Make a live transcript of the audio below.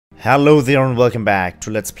Hello there and welcome back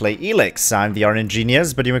to Let's Play Elex. I'm the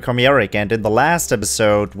RNGenius, but you may call me Eric, and in the last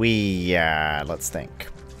episode we, let's think,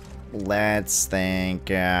 we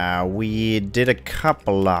did a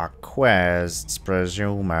couple of quests,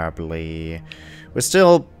 presumably. We're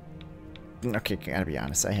still, okay, gotta be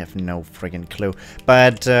honest, I have no friggin' clue,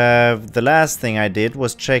 but the last thing I did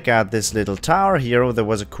was check out this little tower here. There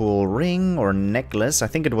was a cool ring or necklace. I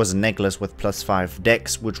think it was a necklace with +5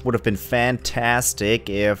 dex, which would have been fantastic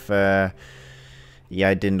if yeah,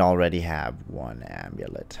 I didn't already have one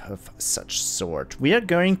amulet of such sort. We are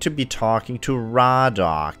going to be talking to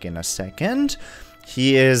Radok in a second.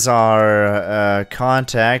 He is our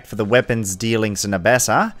contact for the weapons dealings in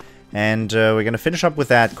Abessa. And we're gonna finish up with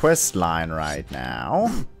that quest line right now.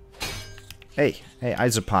 Hey,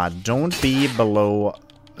 Isopod, don't be below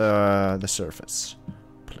the surface,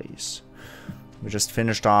 please. We just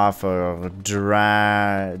finished off one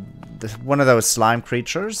of those slime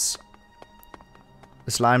creatures,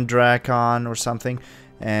 a slime dracon or something,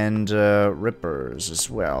 and rippers as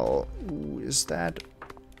well. Ooh, is that?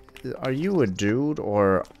 Are you a dude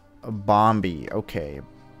or a Bombi? Okay.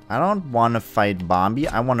 I don't want to fight Bombi,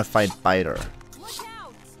 I want to fight Biter.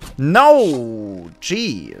 No!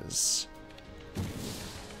 Jeez.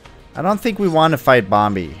 I don't think we want to fight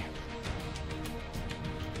Bombi.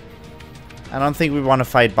 I don't think we want to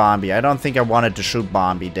fight Bombi. I don't think I wanted to shoot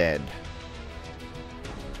Bombi dead.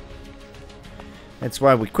 That's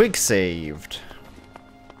why we quick saved.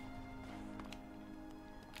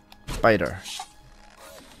 Biter.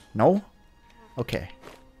 No? Okay.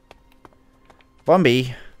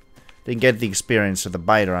 Bombi. Didn't get the experience of the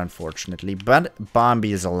Biter, unfortunately, but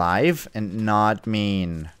Bombi is alive and not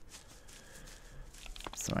mean.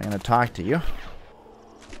 So I'm gonna talk to you.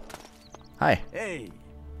 Hi. Hey,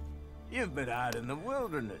 you've been out in the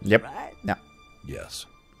wilderness, Yep. right? Yeah. Yes.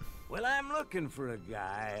 Well, I'm looking for a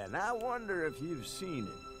guy, and I wonder if you've seen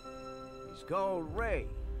him. He's called Ray.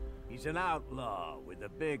 He's an outlaw with a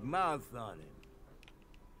big mouth on him.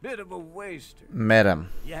 Bit of a waster. Met him.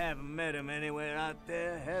 You haven't met him anywhere out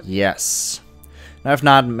there, have you? Yes. I've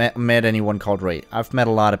not met anyone called Ray. I've met a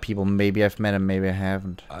lot of people. Maybe I've met him, maybe I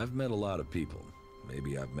haven't. I've met a lot of people.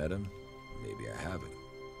 Maybe I've met him, maybe I haven't.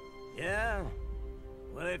 Yeah?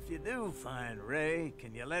 Well, if you do find Ray,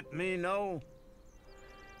 can you let me know?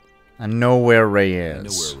 I know where Ray I know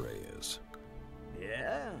is. where Ray is.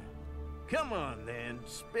 Yeah? Come on, then.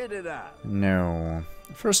 Spit it out. No.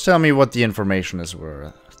 First tell me what the information is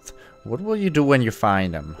worth. What will you do when you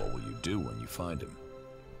find him? What will you do when you find him?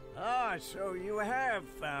 Ah, so you have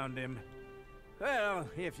found him. Well,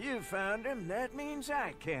 if you found him, that means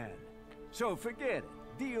I can. So forget it.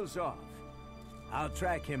 Deal's off. I'll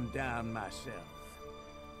track him down myself.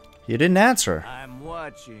 You didn't answer. I'm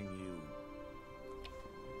watching you.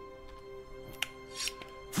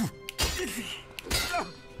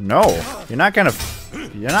 No, you're not gonna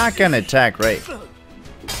attack Ray.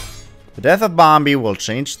 The death of Bombi will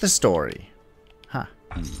change the story. Huh.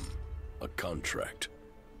 A contract.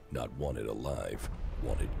 Not wanted alive,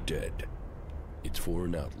 wanted dead. It's for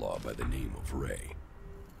an outlaw by the name of Ray.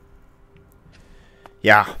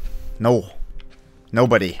 Yeah. No.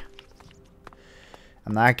 Nobody.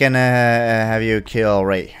 I'm not gonna have you kill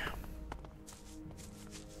Ray.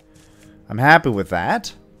 I'm happy with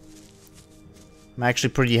that. I'm actually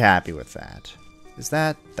pretty happy with that. Is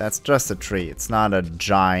that? That's just a tree. It's not a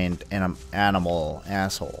giant animal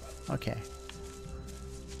asshole. Okay.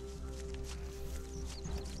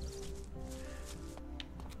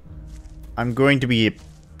 I'm going to be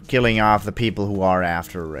killing off the people who are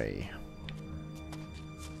after Ray.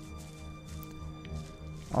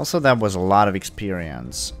 Also, that was a lot of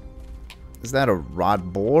experience. Is that a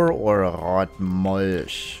rot boar or a rot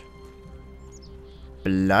molch?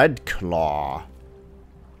 Blood claw.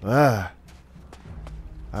 Ugh.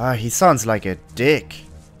 Ah, he sounds like a dick.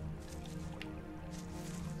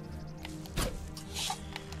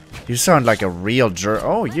 You sound like a real jerk.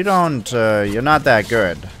 Oh, you don't, you're not that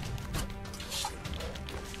good.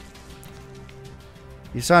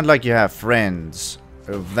 You sound like you have friends.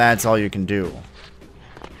 If that's all you can do.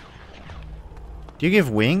 Do you give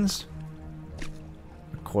wings?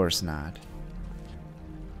 Of course not.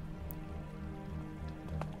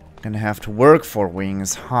 Gonna have to work for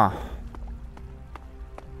wings, huh?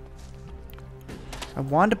 I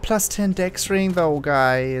want a +10 dex ring though,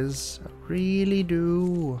 guys. I really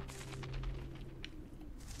do.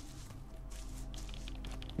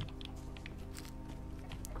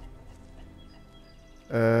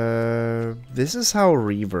 This is how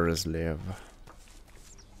reavers live.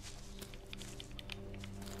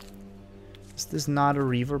 Is this not a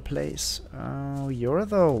reaver place? Oh, you're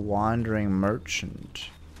the wandering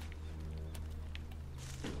merchant.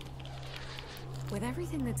 With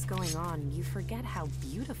everything that's going on, you forget how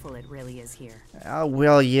beautiful it really is here.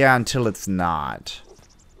 Well, yeah, until it's not.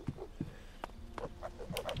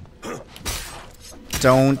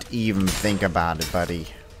 Don't even think about it, buddy.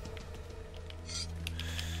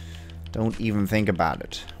 Don't even think about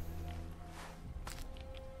it.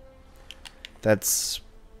 That's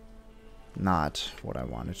not what I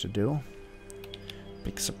wanted to do.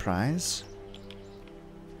 Big surprise.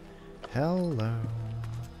 Hello.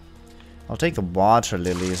 I'll take the water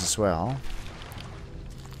lilies as well.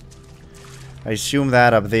 I assume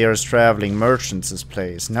that up there is traveling merchants'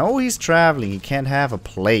 place. No, he's traveling. He can't have a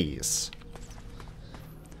place.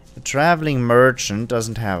 A traveling merchant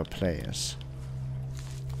doesn't have a place.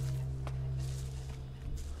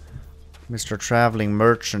 Mr. Traveling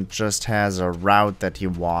Merchant just has a route that he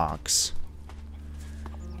walks.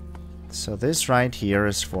 So this right here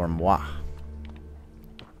is for moi.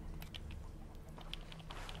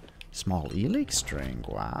 Small Elex drink.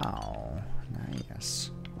 Wow. Nice.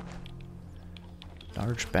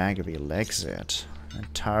 Large bag of Elexit.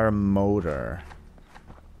 Entire motor.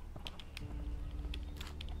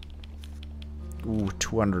 Ooh,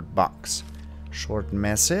 $200. Short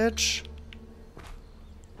message.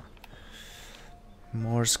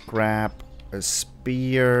 More scrap. A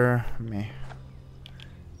spear. Meh.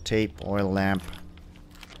 Tape, oil lamp.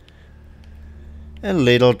 A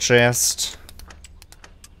little chest.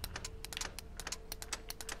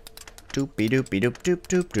 Doopy doopy doop doop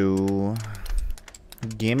doop doo.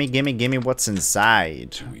 Gimme, gimme, gimme what's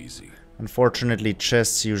inside. Too easy. Unfortunately,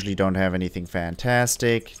 chests usually don't have anything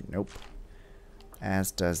fantastic. Nope.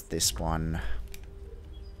 As does this one.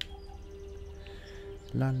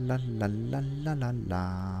 La la la la la la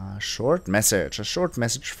la. Short message. A short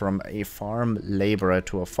message from a farm laborer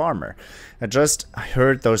to a farmer. I just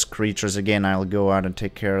heard those creatures again. I'll go out and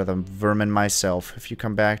take care of the vermin myself. If you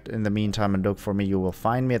come back in the meantime and look for me, you will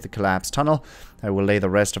find me at the collapsed tunnel. I will lay the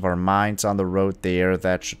rest of our mines on the road there.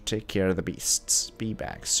 That should take care of the beasts. Be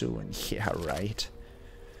back soon. Yeah, right.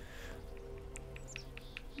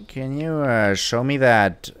 Can you show me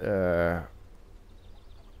that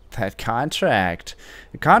that contract?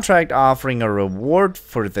 A contract offering a reward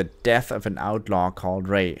for the death of an outlaw called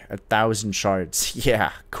Ray. 1,000 shards.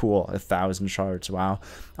 Yeah, cool. 1,000 shards. Wow.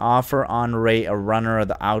 Offer on Ray, a runner of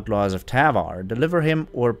the outlaws of Tavar. Deliver him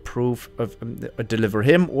or proof of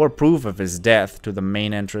his death to the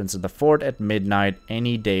main entrance of the fort at midnight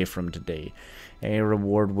any day from today. A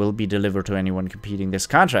reward will be delivered to anyone completing this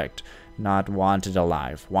contract. Not wanted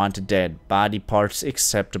alive. Wanted dead. Body parts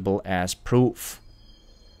acceptable as proof.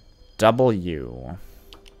 W.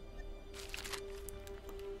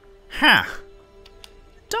 Ha!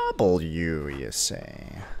 W, you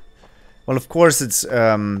say? Well, of course, it's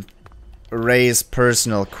Ray's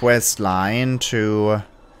personal quest line to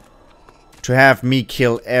have me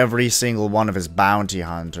kill every single one of his bounty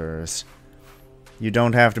hunters. You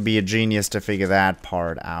don't have to be a genius to figure that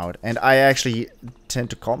part out. And I actually tend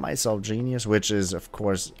to call myself genius, which is, of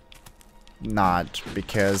course, not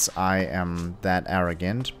because I am that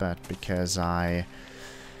arrogant, but because I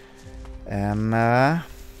am,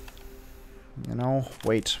 you know,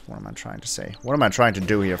 wait, what am I trying to say? What am I trying to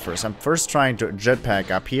do here first? I'm first trying to jetpack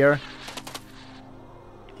up here.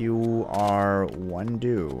 You are one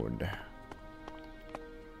dude.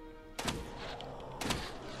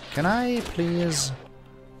 Can I please?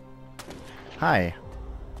 Hi.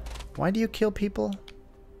 Why do you kill people?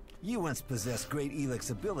 You once possessed great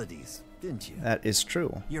Elex abilities, didn't you? That is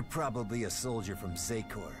true. You're probably a soldier from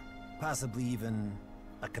Zakor. Possibly even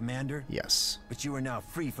a commander? Yes. But you are now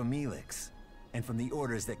free from Elex, and from the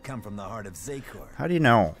orders that come from the heart of Zakor. How do you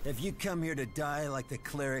know? Have you come here to die like the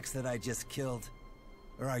clerics that I just killed?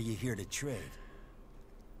 Or are you here to trade?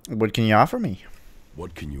 What can you offer me?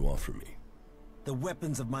 What can you offer me? The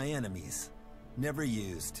weapons of my enemies. Never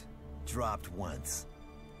used. Dropped once.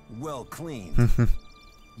 Well cleaned.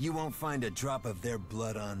 You won't find a drop of their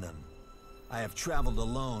blood on them. I have traveled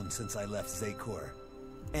alone since I left Zakor,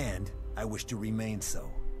 and I wish to remain so.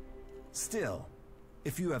 Still,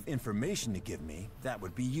 if you have information to give me, that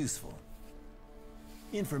would be useful.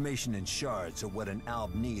 Information and shards are what an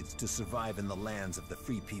alb needs to survive in the lands of the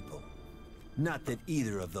free people. Not that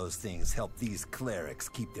either of those things help these clerics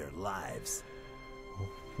keep their lives.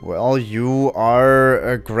 Well, you are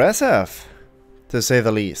aggressive, to say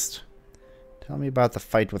the least. Tell me about the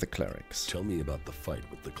fight with the clerics. Tell me about the fight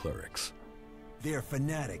with the clerics. They're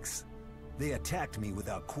fanatics. They attacked me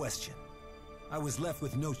without question. I was left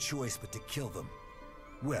with no choice but to kill them.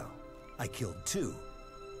 Well, I killed two.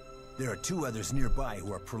 There are two others nearby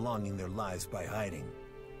who are prolonging their lives by hiding.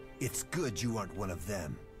 It's good you aren't one of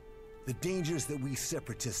them. The dangers that we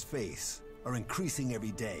separatists face are increasing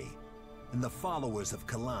every day, and the followers of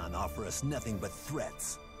Kalan offer us nothing but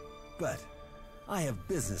threats. But I have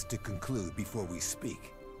business to conclude before we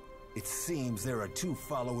speak. It seems there are 2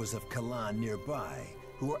 followers of Kalan nearby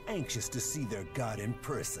who are anxious to see their god in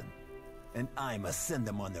person, and I must send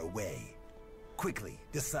them on their way. Quickly,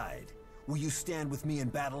 decide. Will you stand with me in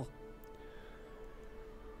battle?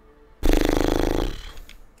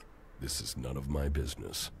 This is none of my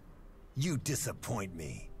business. You disappoint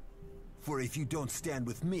me. For if you don't stand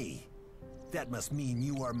with me, that must mean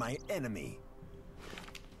you are my enemy.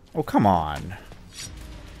 Oh, come on.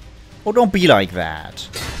 Oh, don't be like that.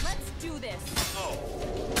 Let's do this.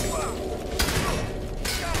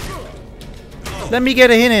 Let me get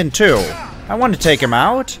a hit in, too. I want to take him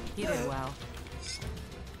out. You did well.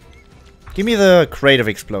 Give me the creative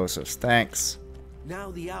explosives. Thanks.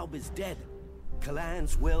 Now the Alb is dead.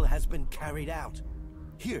 Kalan's will has been carried out.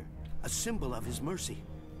 Here, a symbol of his mercy.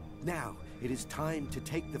 Now, it is time to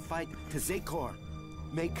take the fight to Zakor.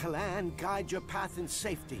 May Kalan guide your path in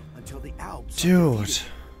safety until the Albs are Dude.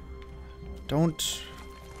 defeated. Don't...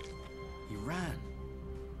 He ran.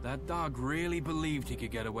 That dog really believed he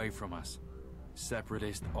could get away from us.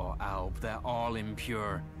 Separatist or Alb, they're all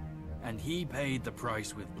impure. And he paid the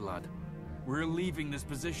price with blood. We're leaving this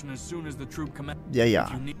position as soon as the troop commander...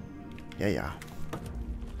 Yeah.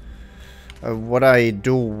 What I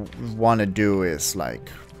do want to do is, like,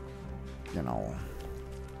 you know...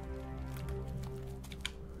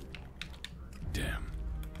 Damn.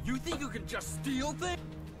 You think you can just steal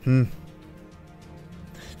things?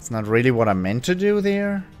 It's not really what I meant to do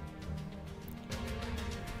there.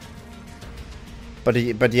 But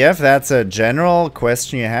yeah, if that's a general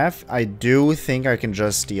question you have, I do think I can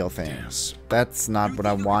just steal things. That's not what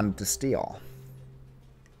I wanted to steal.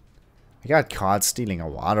 I got caught stealing a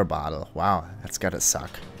water bottle. Wow, that's gotta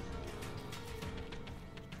suck.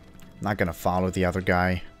 Not gonna follow the other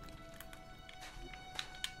guy.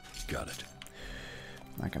 Got it.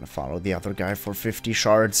 Not gonna follow the other guy for 50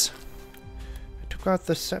 shards. I took out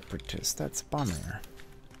the separatist. That's a bummer.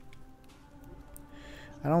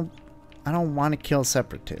 I don't want to kill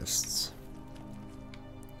separatists.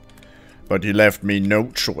 But he left me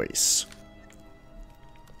no choice.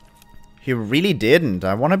 He really didn't.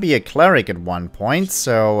 I want to be a cleric at one point,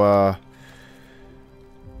 so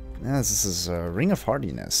yeah, this is a Ring of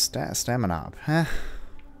Hardiness. Stamina up. Huh?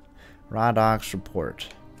 Radok's report.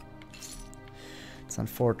 It's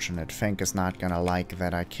unfortunate. Fink is not gonna like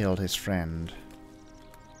that I killed his friend.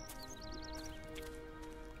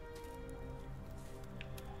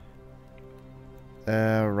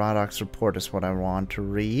 Radok's report is what I want to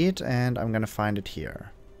read, and I'm gonna find it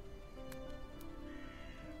here.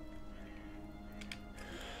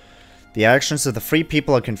 The actions of the free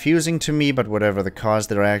people are confusing to me, but whatever the cause,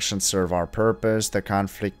 their actions serve our purpose. Their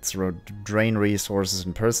conflicts drain resources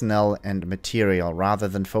and personnel and material, rather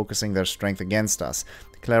than focusing their strength against us.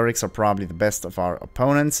 The clerics are probably the best of our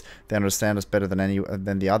opponents. They understand us better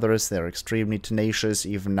than the others. They are extremely tenacious.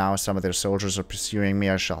 Even now, some of their soldiers are pursuing me.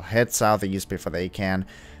 I shall head southeast before they can.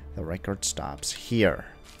 The record stops here.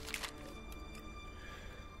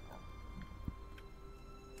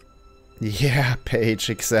 Yeah,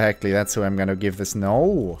 Paige, exactly. That's who I'm gonna give this.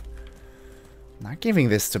 No! Not giving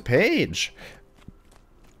this to Paige.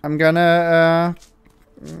 I'm gonna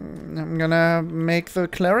make the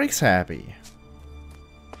clerics happy.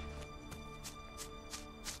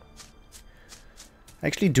 I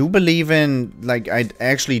actually do believe in, like, I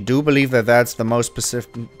actually do believe that that's the most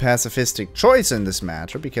pacifistic choice in this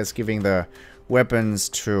matter, because giving the weapons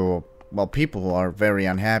to, well, people who are very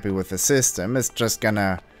unhappy with the system is just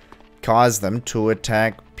gonna cause them to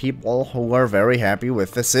attack people who are very happy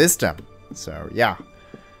with the system. So, yeah.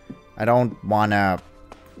 I don't wanna,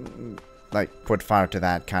 like, put fire to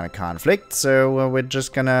that kind of conflict, so we're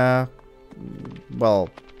just gonna, well,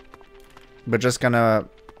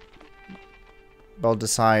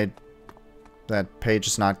 decide that Paige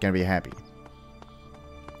is not gonna be happy.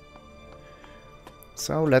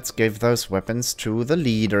 So, let's give those weapons to the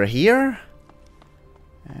leader here.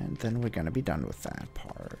 And then we're gonna be done with that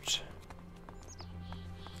part.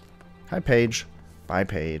 Hi, Paige. Bye,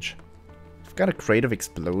 Paige. I've got a crate of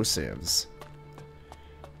explosives.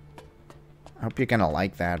 I hope you're gonna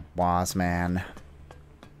like that, boss man.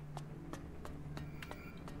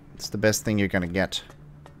 It's the best thing you're gonna get.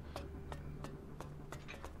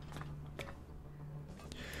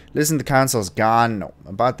 Listen, the council's gone. No.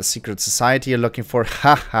 About the secret society you're looking for?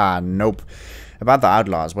 Haha, nope. About the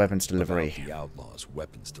outlaws, weapons delivery. About the outlaws,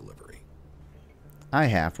 weapons delivery. I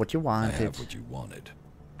have what you wanted. I have what you wanted.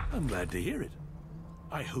 I'm glad to hear it.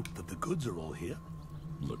 I hope that the goods are all here.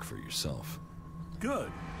 Look for yourself.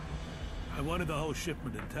 Good. I wanted the whole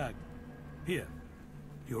shipment intact. Here,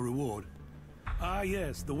 your reward. Ah,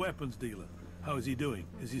 yes, the weapons dealer. How is he doing?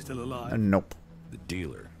 Is he still alive? Nope. The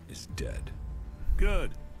dealer is dead. Good.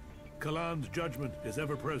 Kalan's judgment is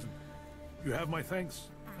ever present. You have my thanks,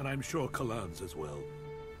 and I'm sure Kalan's as well.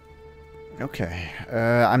 Okay.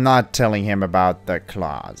 I'm not telling him about the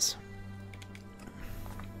claws.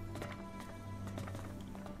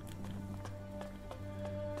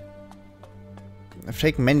 I've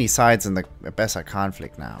taken many sides in the Abessa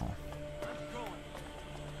conflict now.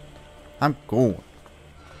 I'm going.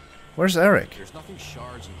 Where's Eric? There's nothing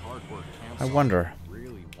shards and hard work can't I solve. wonder.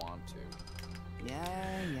 Really want to.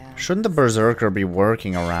 Yeah. Shouldn't the Berserker be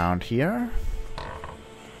working around here?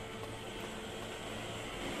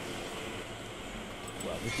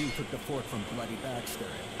 Well, the dude took the fort from Bloody Baxter.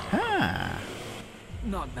 Ah.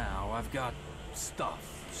 Not now. I've got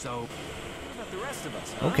stuff. So, what about the rest of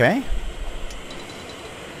us? Huh? Okay.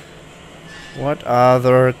 What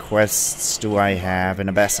other quests do I have in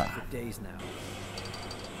Abessa? For days now.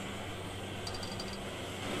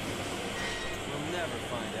 We'll never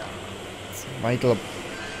find out. Vital.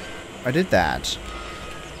 I did that.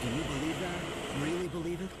 Can you believe that? Really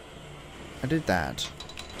believe it? I did that.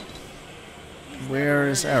 Where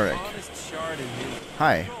is Eric? Honest shard in his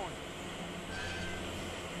Hi.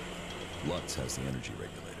 Lutz has the energy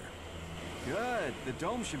regulator. Good. The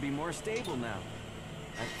dome should be more stable now.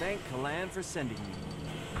 I thank Kalan for sending me.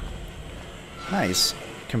 Nice.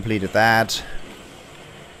 Completed that.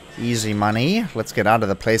 Easy money. Let's get out of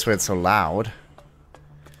the place where it's so loud.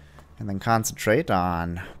 And then concentrate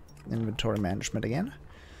on inventory management again.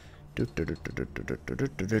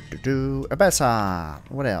 Abessa.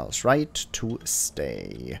 What else? Right to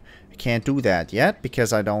stay. I can't do that yet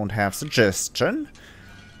because I don't have suggestion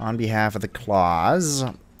on behalf of the claws.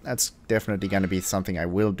 That's definitely going to be something I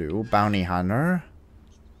will do. Bounty Hunter.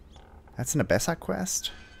 That's an Abessa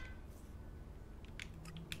quest.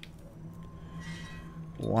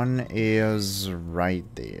 One is right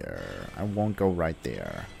there. I won't go right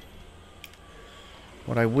there.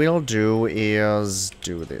 What I will do is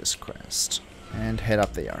do this quest and head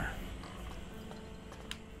up there.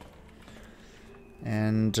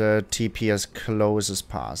 And TP as close as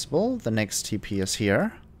possible. The next TP is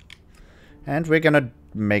here. And we're gonna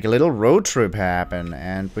make a little road trip happen.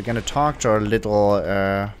 And we're gonna talk to our little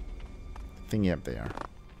thingy up there.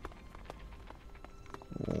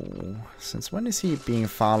 Oh, since when is he being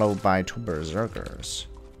followed by two berserkers?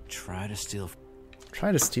 Try to steal.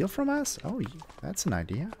 Try to steal from us? Oh, that's an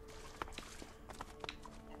idea.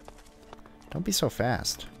 Don't be so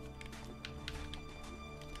fast.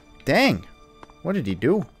 Dang! What did he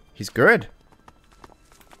do? He's good.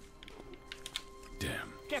 Damn.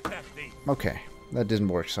 Get that thing. Okay, that didn't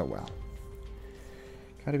work so well.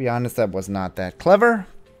 Gotta be honest, that was not that clever.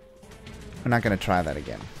 We're not gonna try that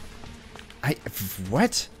again.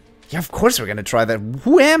 What? Yeah, of course we're gonna try that.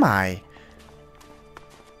 Who am I?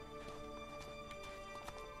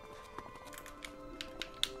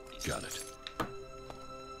 Got it.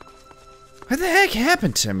 What the heck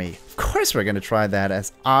happened to me? Of course we're gonna try that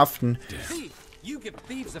as often. thief. You give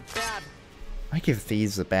thieves a bad. I give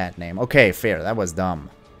thieves a bad name. Okay, fair. That was dumb.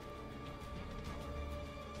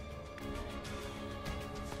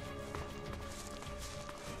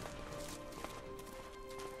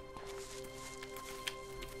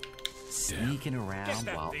 Sneaking around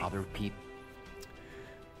while other people.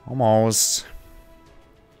 Almost.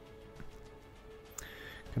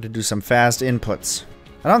 Gotta do some fast inputs.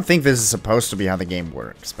 I don't think this is supposed to be how the game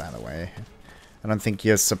works, by the way. I don't think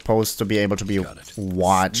you're supposed to be able to be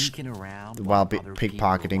watched Sneaking around while other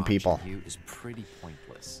pickpocketing people. you is pretty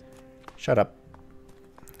pointless. Shut up.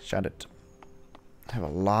 Shut it. I have a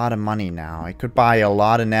lot of money now. I could buy a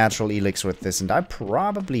lot of natural Elex with this, and I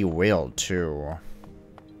probably will, too.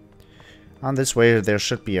 On this way, there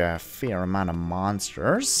should be a fair amount of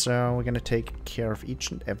monsters, so we're gonna take care of each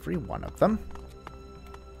and every one of them.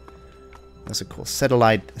 There's a cool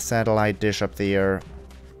satellite dish up there.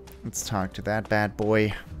 Let's talk to that bad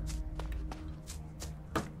boy.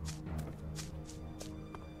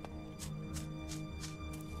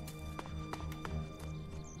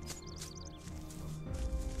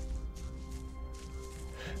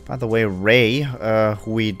 By the way, Ray,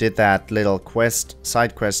 who we did that little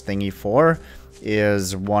side quest thingy for,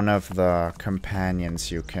 is one of the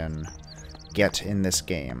companions you can get in this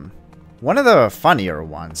game. One of the funnier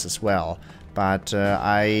ones as well. But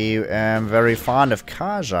I am very fond of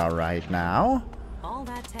Kaja right now. All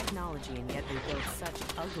that technology, and yet they build such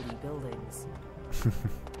ugly buildings.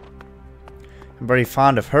 I'm very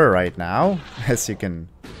fond of her right now, as you can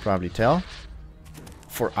probably tell.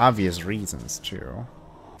 For obvious reasons, too.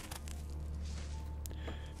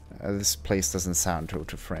 This place doesn't sound too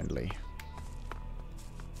friendly.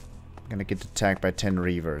 I'm gonna get attacked by 10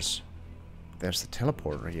 Reavers. There's a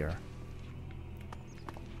teleporter here.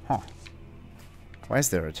 Huh. Why is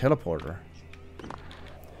there a teleporter?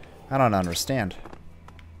 I don't understand.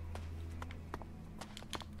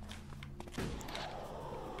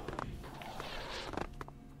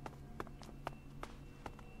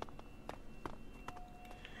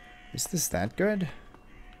 Is this that good?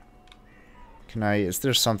 Can I... Is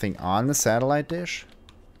there something on the satellite dish?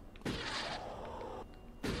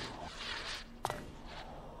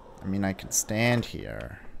 I mean, I can stand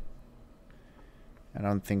here. I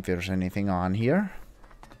don't think there's anything on here.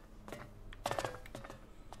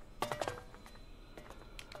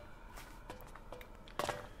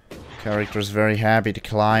 Character's very happy to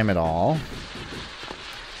climb it all.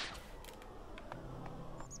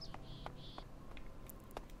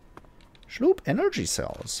 Sloop energy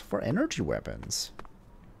cells for energy weapons.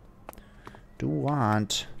 Do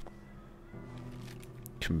want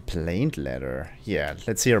complaint letter. Yeah,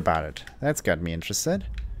 let's hear about it. That's got me interested.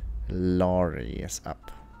 Laurie is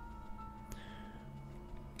up.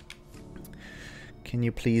 Can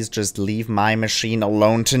you please just leave my machine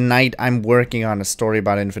alone tonight? I'm working on a story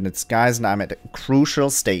about Infinite Skies and I'm at a crucial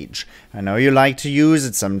stage. I know you like to use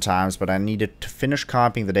it sometimes, but I needed to finish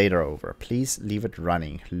copying the data over. Please leave it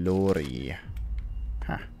running. Laurie.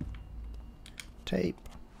 Huh. Tape.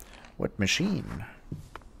 What machine?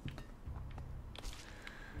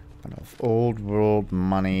 Kind of old world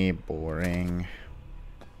money. Boring.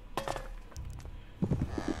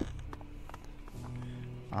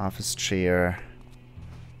 Office chair.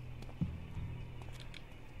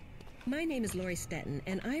 My name is Laurie Stetton,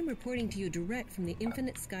 and I'm reporting to you direct from the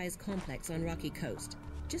Infinite Skies complex on Rocky Coast.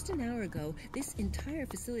 Just an hour ago, this entire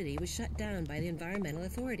facility was shut down by the environmental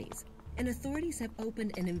authorities. And authorities have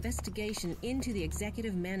opened an investigation into the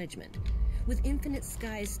executive management, with Infinite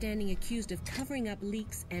Skies standing accused of covering up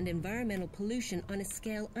leaks and environmental pollution on a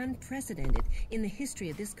scale unprecedented in the history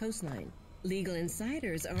of this coastline. Legal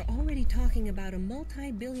insiders are already talking about a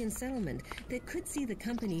multi-billion settlement that could see the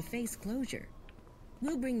company face closure.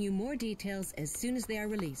 We'll bring you more details as soon as they are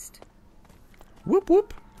released. Whoop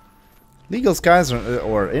whoop. Legal skies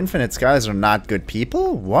or Infinite Skies are not good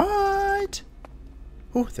people? What?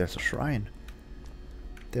 Oh, there's a shrine.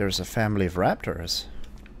 There's a family of raptors.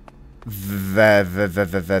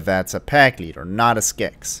 That's a pack leader, not a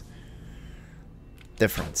Skex.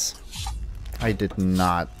 Difference. I did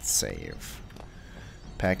not save.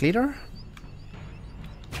 Pack leader?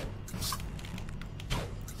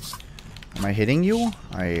 Am I hitting you?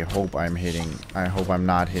 I hope I'm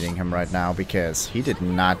not hitting him right now because he did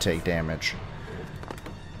not take damage.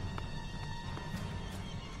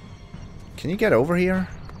 Can you get over here?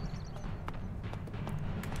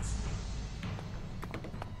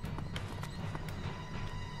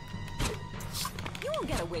 You won't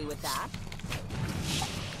get away with that.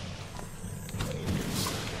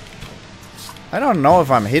 I don't know if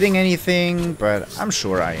I'm hitting anything, but I'm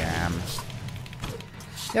sure I am.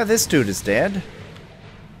 Yeah, this dude is dead.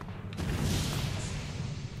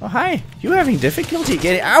 Oh, hi. You having difficulty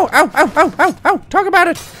getting... Ow, ow, ow, ow, ow, ow. Talk about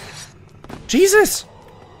it. Jesus.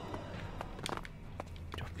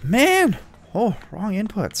 Man. Oh, wrong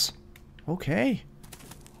inputs. Okay.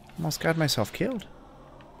 Almost got myself killed.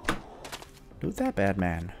 Loot that bad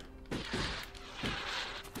man.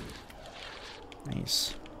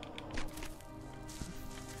 Nice.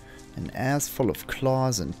 An ass full of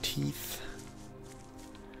claws and teeth.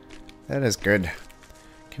 That is good.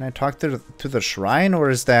 Can I talk to the shrine, or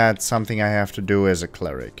is that something I have to do as a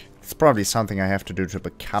cleric? It's probably something I have to do to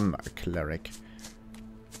become a cleric.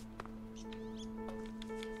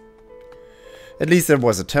 At least there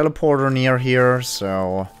was a teleporter near here,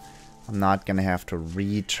 so I'm not gonna have to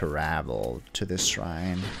re-travel to this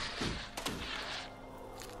shrine.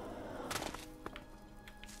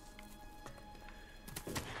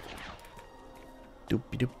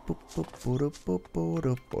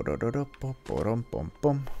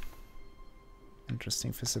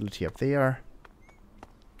 Interesting facility up there.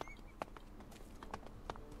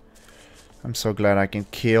 I'm so glad I can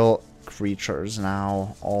kill creatures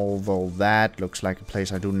now, although that looks like a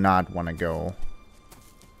place I do not want to go.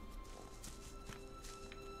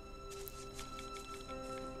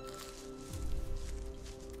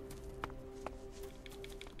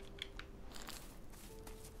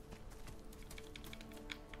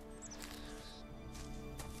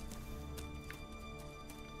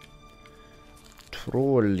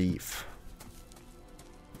 Troll leaf.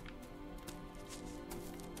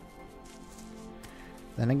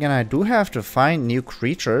 Then again, I do have to find new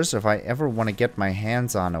creatures if I ever want to get my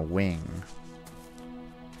hands on a wing.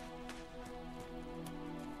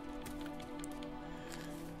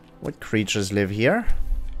 What creatures live here?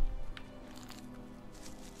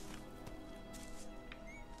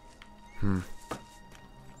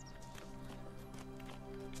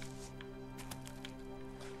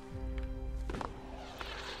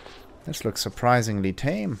 This looks surprisingly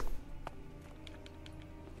tame.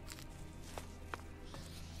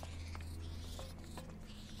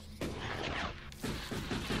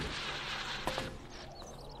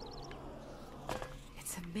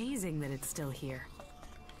 It's amazing that it's still here.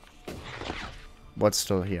 What's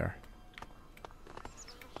still here?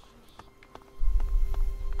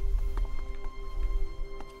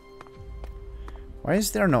 Why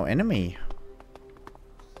is there no enemy?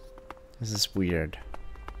 This is weird.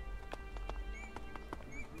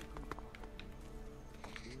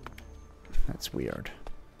 That's weird.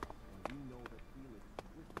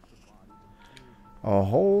 A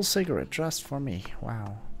whole cigarette just for me.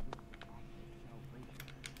 Wow.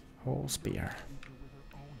 Whole spear.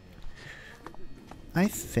 I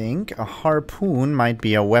think a harpoon might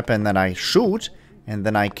be a weapon that I shoot, and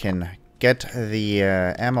then I can get the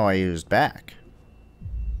ammo I used back.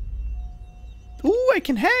 Ooh, I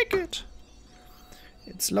can hack it!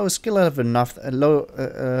 It's low skill level enough.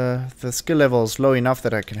 The skill level is low enough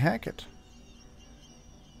that I can hack it.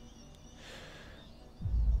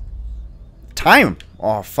 Time!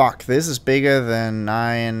 Oh fuck, this is bigger than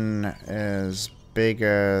 9 is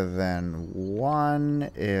bigger than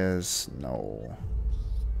 1 is... no.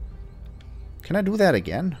 Can I do that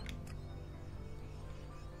again?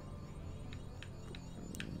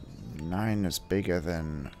 9 is bigger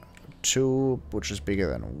than 2, which is bigger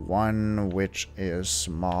than 1, which is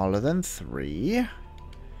smaller than 3.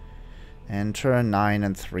 Enter. 9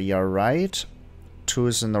 and 3 are right. 2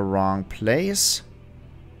 is in the wrong place.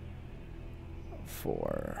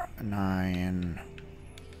 4, 9,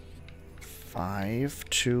 5,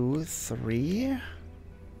 2, 3,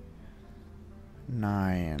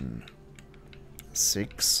 9,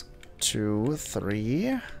 6, 2,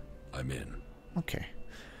 3. I'm in. Okay.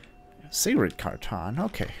 Cigarette carton.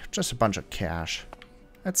 Okay, just a bunch of cash.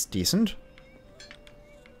 That's decent.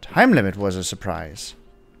 Time limit was a surprise.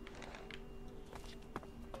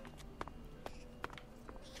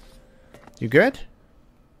 You good?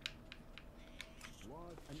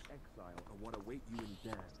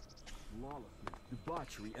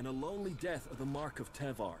 Debauchery and a lonely death are the mark of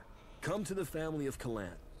Tevar. Come to the family of Kalan.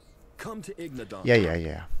 Come to Ignadon.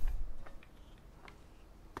 Yeah.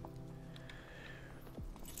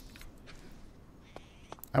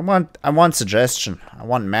 I want suggestion. I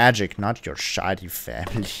want magic, not your shoddy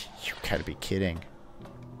family. You gotta be kidding.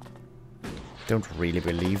 Don't really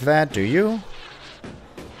believe that, do you?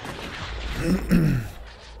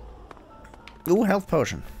 Ooh, health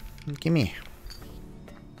potion. Gimme.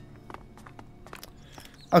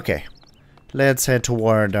 Okay, let's head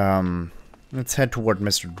toward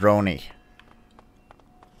Mr. Droney.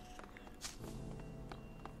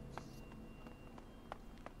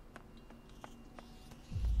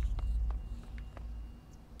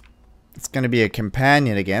 It's gonna be a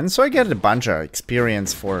companion again, so I get a bunch of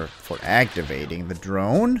experience for activating the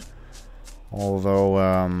drone.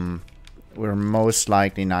 Although we're most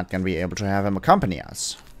likely not gonna be able to have him accompany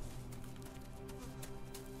us.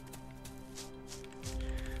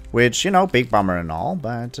 Which, you know, big bummer and all,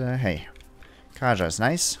 but hey, Kaja's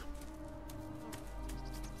nice.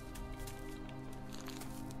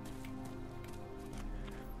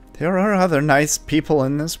 There are other nice people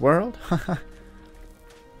in this world.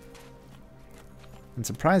 And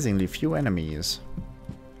surprisingly few enemies.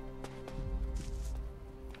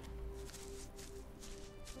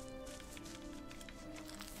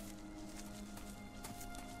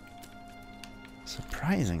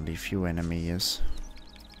 Surprisingly few enemies.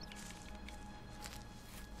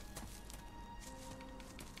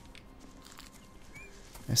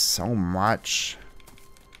 There's so much.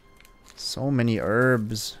 So many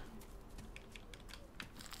herbs.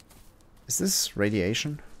 Is this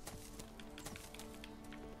radiation?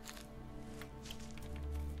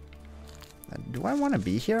 Do I want to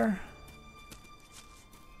be here?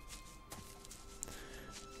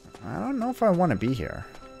 I don't know if I want to be here.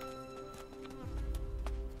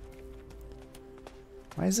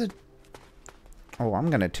 Why is it... oh, I'm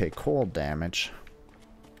gonna take cold damage.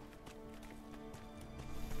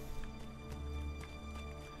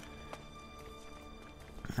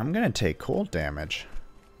 I'm gonna take cold damage.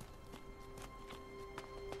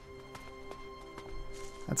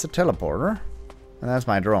 That's a teleporter. And that's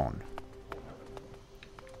my drone.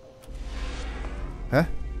 Huh?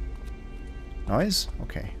 Noise?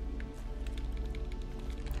 Okay.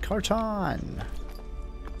 Carton!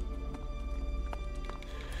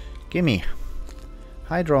 Gimme.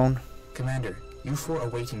 Hi, drone. Commander, U4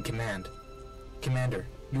 awaiting command. Commander,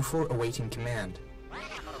 U4 awaiting command.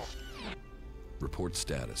 Report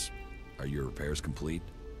status. Are your repairs complete?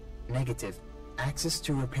 Negative. Access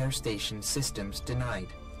to repair station systems denied.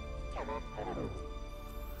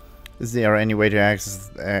 Is there any way to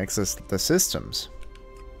access the systems?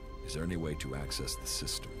 Is there any way to access the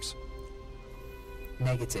systems?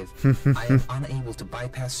 Negative. I am unable to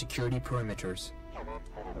bypass security perimeters.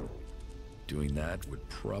 Doing that would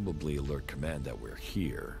probably alert command that we're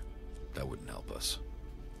here. That wouldn't help us.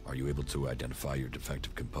 Are you able to identify your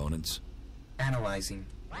defective components? Analyzing.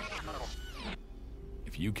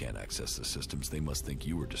 If you can't access the systems, they must think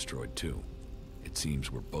you were destroyed too. It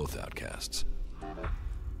seems we're both outcasts.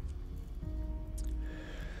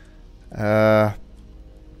 I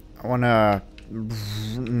wanna...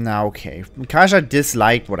 No, okay. Kaja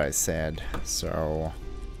disliked what I said, so...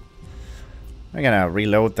 I'm gonna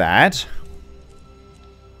reload that.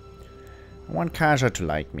 I want Kaja to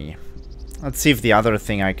like me. Let's see if the other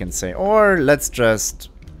thing I can say... Or let's just...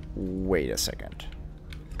 Wait a second.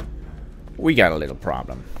 We got a little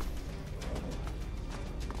problem.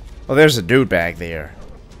 Oh, there's a dude back there.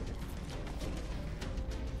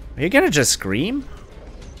 Are you gonna just scream?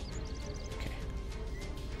 Okay.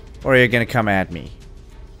 Or are you gonna come at me?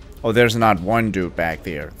 Oh, there's not one dude back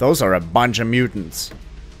there. Those are a bunch of mutants.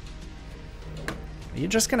 Are you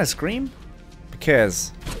just gonna scream?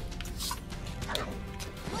 Because...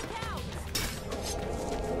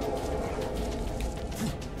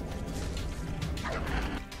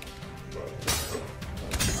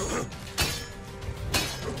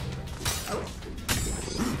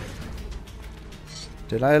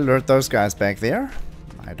 Did I alert those guys back there?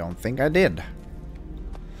 I don't think I did.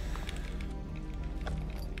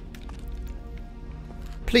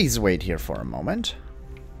 Please wait here for a moment.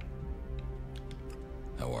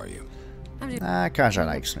 How are you? Kaja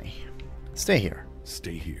likes me. Stay here.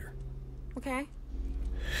 Stay here. Okay.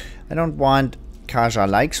 I don't want Kaja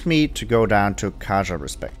likes me to go down to Kaja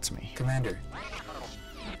respects me. Commander.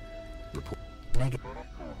 Report. Negative.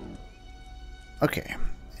 Okay.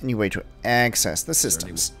 Any way to access the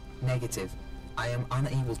systems? Negative. I am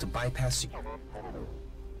unable to bypass.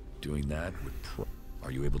 Doing that would are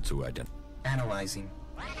you able to identify? Analyzing.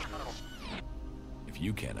 If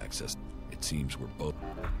you can't access, it seems we're both.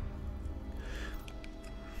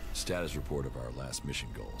 Status report of our last mission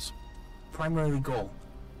goals. Primary goal.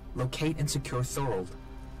 Locate and secure Thorold,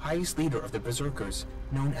 highest leader of the Berserkers,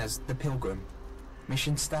 known as the Pilgrim.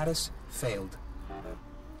 Mission status, failed.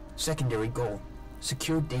 Secondary goal.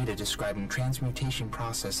 Secure data describing transmutation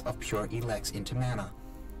process of pure Elex into mana.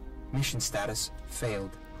 Mission status,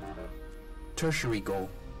 failed. Tertiary goal.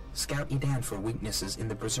 Scout Edan for weaknesses in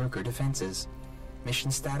the Berserker defenses.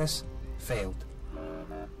 Mission status, failed.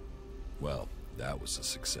 Well, that was a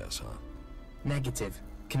success, huh? Negative.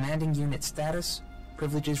 Commanding unit status,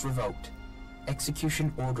 privileges revoked.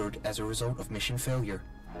 Execution ordered as a result of mission failure.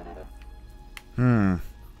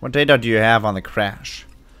 What data do you have on the crash?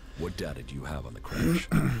 What data do you have on the crash?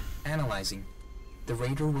 Analyzing. The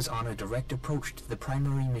Raider was on a direct approach to the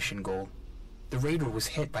primary mission goal. The Raider was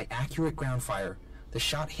hit by accurate ground fire. The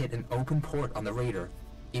shot hit an open port on the Raider.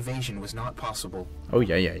 Evasion was not possible. Oh,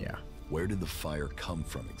 yeah. Where did the fire come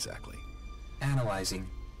from exactly? Analyzing.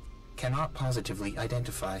 Cannot positively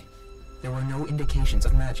identify. There were no indications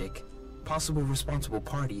of magic. Possible responsible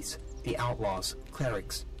parties, the Outlaws,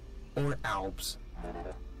 Clerics, or Albs.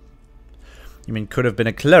 You mean could have been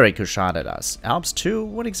a cleric who shot at us? Albs 2?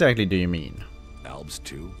 What exactly do you mean? Albs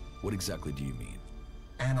 2? What exactly do you mean?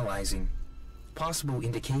 Analyzing. Possible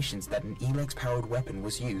indications that an Elex-powered weapon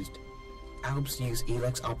was used. Albs use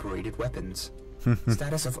Elex-operated weapons.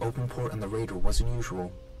 Status of open port on the Raider was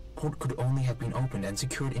unusual. Port could only have been opened and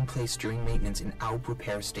secured in place during maintenance in Alb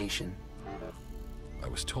repair station. I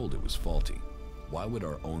was told it was faulty. Why would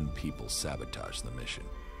our own people sabotage the mission?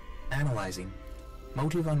 Analyzing.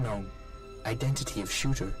 Motive unknown. Identity of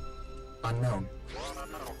shooter unknown.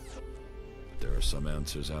 There are some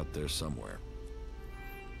answers out there somewhere.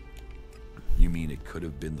 You mean it could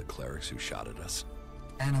have been the clerics who shot at us?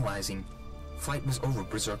 Analyzing. Flight was over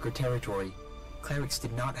Berserker territory. Clerics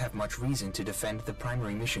did not have much reason to defend the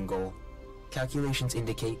primary mission goal. Calculations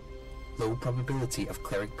indicate low probability of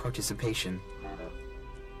cleric participation.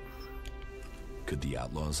 Could the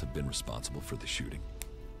Outlaws have been responsible for the shooting?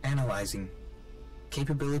 Analyzing.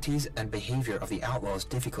 Capabilities and behavior of the Outlaws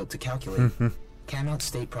difficult to calculate. Cannot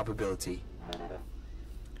state probability.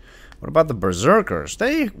 What about the Berserkers?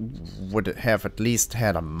 They would have at least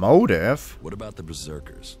had a motive. What about the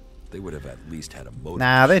Berserkers? They would have at least had a motive.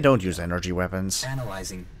 Nah, they don't use energy weapons.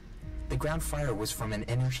 Analyzing. The ground fire was from an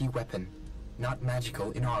energy weapon. not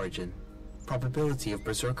magical in origin. Probability of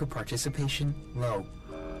Berserker participation, low.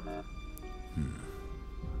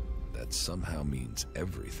 That somehow means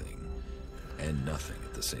everything and nothing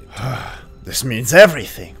at the same time. This means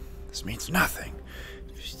everything. This means nothing.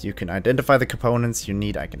 If you can identify the components you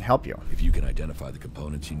need, I can help you. If you can identify the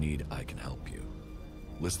components you need, I can help you.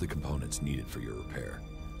 List the components needed for your repair.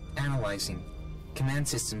 Analyzing. Command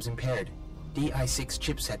systems impaired. DI6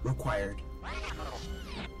 chipset required.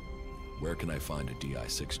 Where can I find a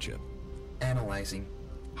DI6 chip? Analyzing.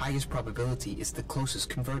 Highest probability is the closest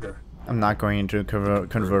converter. I'm not going into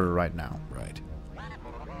converter right now. Right.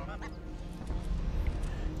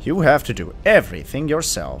 You have to do everything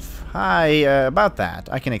yourself. About that,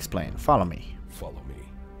 I can explain. Follow me. Follow me.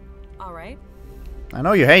 All right. I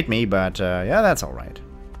know you hate me, but yeah, that's alright.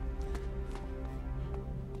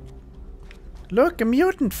 Look, a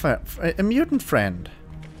mutant friend.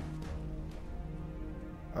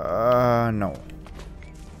 No.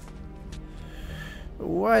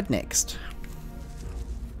 What next?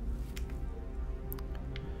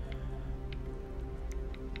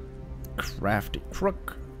 Crafty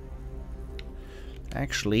crook.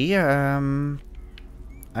 Actually, I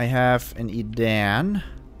have an Edan.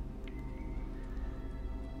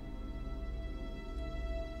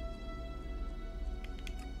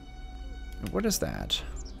 What is that?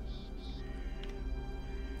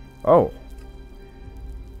 Oh.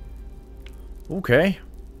 Okay.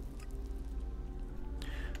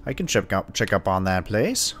 I can check up on that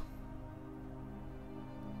place.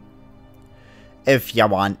 If you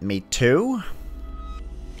want me to.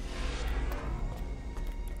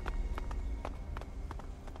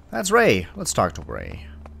 That's Ray. Let's talk to Ray.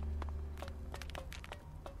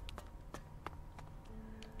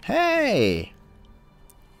 Hey!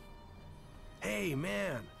 Hey,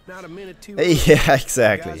 man. Not a minute too late. Yeah,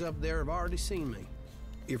 exactly. The guys up there have already seen me.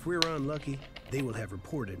 If we're unlucky, they will have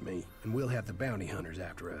reported me, and we'll have the bounty hunters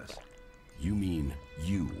after us. You mean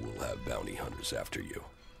you will have bounty hunters after you?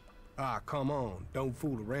 Ah, come on. Don't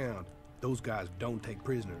fool around. Those guys don't take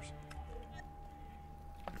prisoners.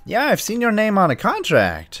 Yeah, I've seen your name on a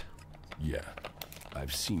contract. Yeah,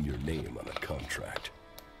 I've seen your name on a contract.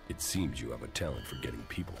 It seems you have a talent for getting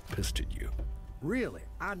people pissed at you. Really?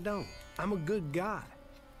 I don't. I'm a good guy.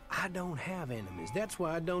 I don't have enemies. That's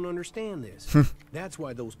why I don't understand this. That's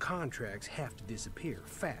why those contracts have to disappear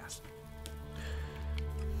fast.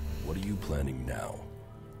 What are you planning now?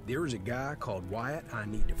 There's a guy called Wyatt I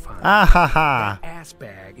need to find. Ah ha ha! That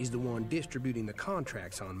assbag is the one distributing the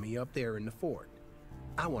contracts on me up there in the fort.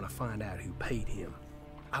 I want to find out who paid him.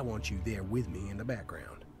 I want you there with me in the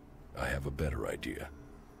background. I have a better idea.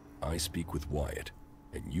 I speak with Wyatt,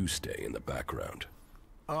 and you stay in the background.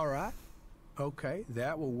 All right. Okay,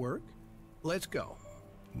 that will work. Let's go.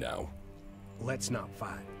 Now? Let's not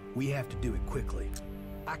fight. We have to do it quickly.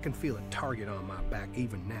 I can feel a target on my back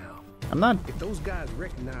even now. I'm not... If those guys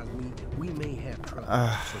recognize me, we may have trouble,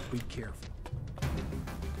 so be careful.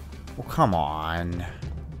 Well, come on.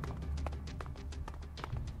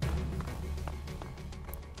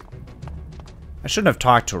 I shouldn't have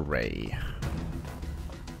talked to Ray.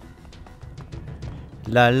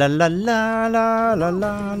 La la la la la la la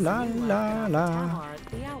la la la.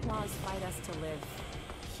 The outlaws fight us to live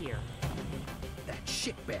here. That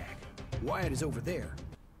shitbag. Wyatt is over there.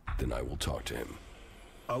 Then I will talk to him.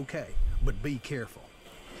 Okay, but be careful.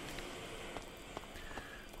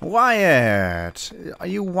 Wyatt! Are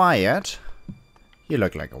you Wyatt? You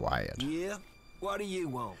look like a Wyatt. Yeah? What do you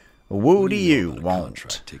want? What do you want? want?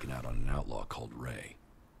 Contract taken out on an outlaw called Ray.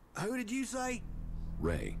 Who did you say?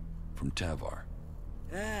 Ray, from Tavar.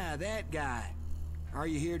 Ah, that guy. Are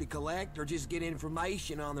you here to collect or just get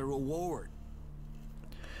information on the reward?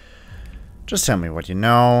 Just tell me what you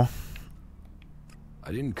know.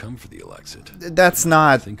 I didn't come for the Elexit. That's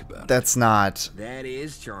not... Think about that's it. not... That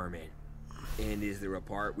is charming. And is there a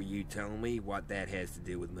part where you tell me what that has to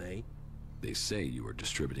do with me? They say you are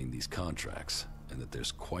distributing these contracts, and that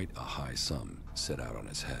there's quite a high sum set out on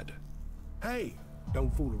his head. Hey,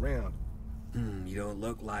 don't fool around. You don't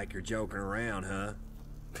look like you're joking around, huh?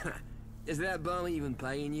 Is that bum even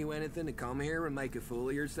paying you anything to come here and make a fool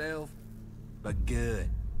of yourself? But good.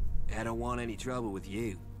 I don't want any trouble with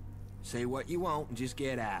you. Say what you want and just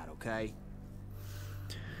get out, okay?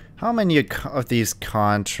 How many of these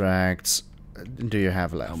contracts do you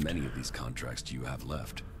have left? How many of these contracts do you have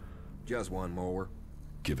left? Just one more.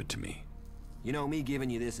 Give it to me. You know, me giving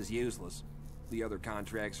you this is useless. The other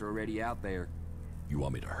contracts are already out there. You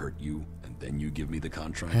want me to hurt you, and then you give me the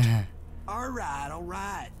contract? All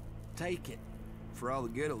right. Take it. For all the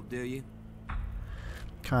good it'll do you.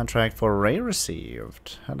 Contract for Ray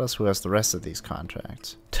received. Tell us who has the rest of these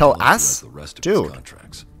contracts. Tell us? The rest of Dude. his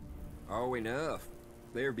contracts. Oh, enough.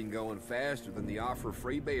 They've been going faster than the offer of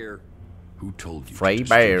free beer. Who told you Free to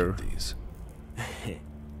beer. distribute these?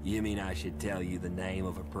 You mean I should tell you the name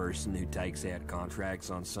of a person who takes out contracts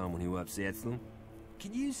on someone who upsets them?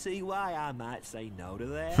 Can you see why I might say no to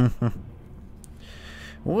that?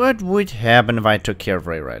 What would happen if I took care of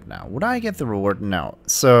Ray right now? Would I get the reward? No.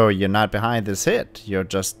 So you're not behind this hit. You're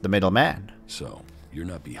just the middleman. So, you're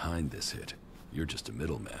not behind this hit. You're just a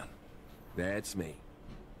middleman. That's me.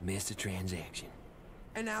 Missed a transaction.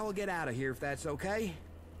 And now we'll get out of here if that's okay.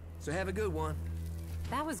 So have a good one.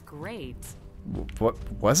 That was great. What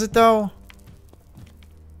was it though?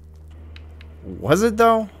 Was it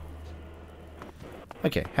though?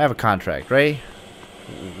 Okay, have a contract, Ray.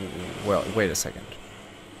 Well, wait a second.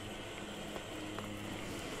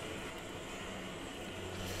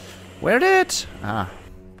 Where did it? Ah.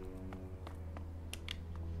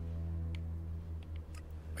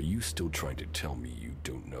 Are you still trying to tell me you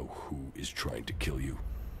don't know who is trying to kill you?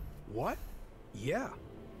 What? Yeah.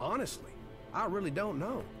 Honestly, I really don't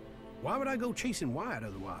know. Why would I go chasing Wyatt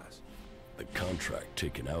otherwise? The contract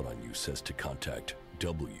taken out on you says to contact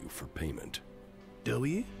W for payment.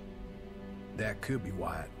 W? That could be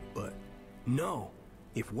Wyatt, but no.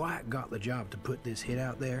 If Wyatt got the job to put this hit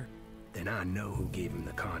out there, then I know who gave him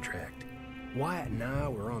the contract. Wyatt and I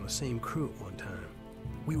were on the same crew at one time.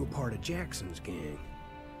 We were part of Jackson's gang.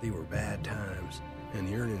 They were bad times, and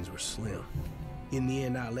the earnings were slim. In the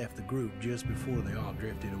end, I left the group just before they all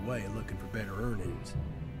drifted away looking for better earnings.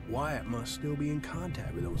 Wyatt must still be in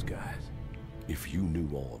contact with those guys. If you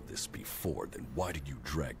knew all of this before, then why did you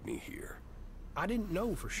drag me here? I didn't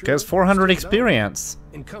know for sure. Because 400 experience.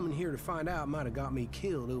 And coming here to find out might have got me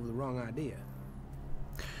killed over the wrong idea.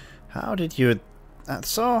 How did you...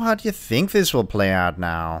 so, how do you think this will play out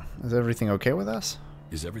now? Is everything okay with us?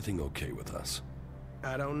 Is everything okay with us?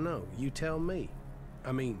 I don't know. You tell me.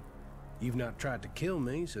 I mean, you've not tried to kill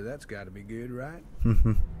me, so that's got to be good, right?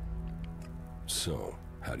 So,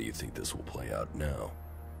 how do you think this will play out now?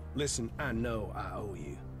 Listen, I know I owe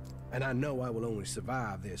you. And I know I will only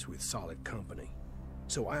survive this with solid company.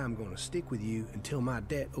 So I am going to stick with you until my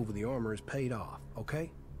debt over the armor is paid off, okay?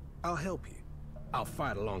 I'll help you. I'll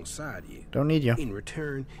fight alongside you. Don't need you. In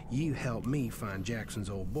return, you help me find Jackson's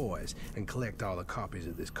old boys and collect all the copies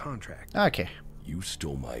of this contract. Okay. You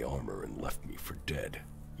stole my armor and left me for dead.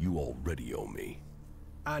 You already owe me.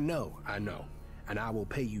 I know. And I will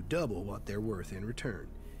pay you double what they're worth in return,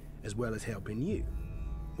 as well as helping you.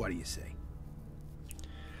 What do you say?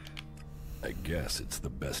 I guess it's the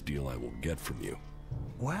best deal I will get from you.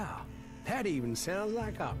 Wow, that even sounds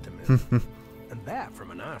like optimism. And that from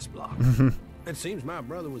an ice block. It seems my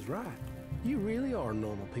brother was right. You really are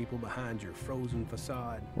normal people behind your frozen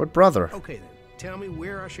facade. What brother? Okay then, tell me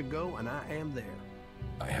where I should go and I am there.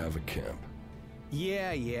 I have a camp.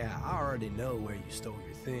 Yeah, I already know where you stole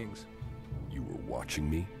your things. You were watching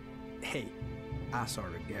me? Hey, I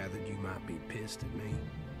sort of gathered you might be pissed at me.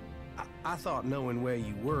 I thought knowing where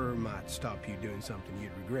you were might stop you doing something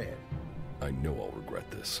you'd regret. I know I'll regret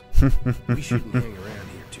this. We shouldn't hang around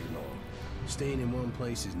here too long. Staying in one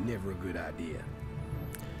place is never a good idea.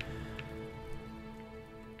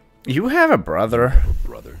 You have a brother. A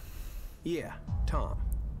brother? Yeah, Tom.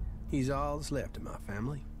 He's all that's left of my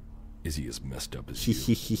family. Is he as messed up as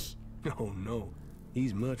you? Oh no,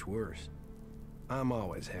 he's much worse. I'm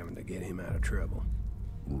always having to get him out of trouble.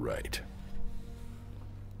 Right.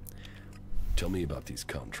 Tell me about these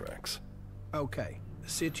contracts. Okay, the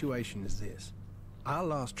situation is this. I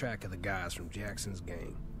lost track of the guys from Jackson's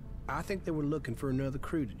gang. I think they were looking for another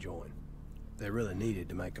crew to join. They really needed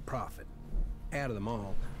to make a profit. Out of them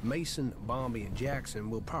all, Mason, Bombi, and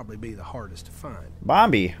Jackson will probably be the hardest to find.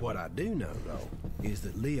 Bombi. What I do know, though, is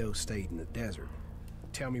that Leo stayed in the desert.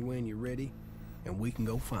 Tell me when you're ready, and we can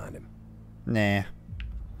go find him. Nah.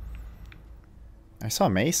 I saw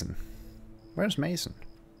Mason. Where's Mason?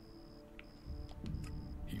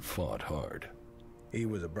 He fought hard. He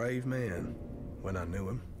was a brave man when I knew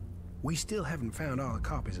him. We still haven't found all the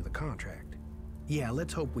copies of the contract. Yeah,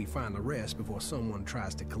 let's hope we find the rest before someone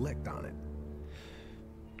tries to collect on it.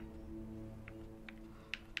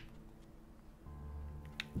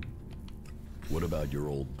 What about your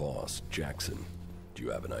old boss, Jackson? Do you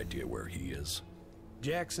have an idea where he is?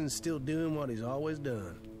 Jackson's still doing what he's always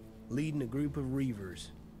done, leading a group of reavers.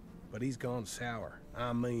 But he's gone sour.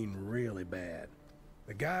 I mean really bad.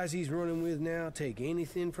 The guys he's running with now take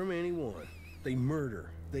anything from anyone. They murder.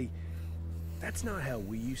 That's not how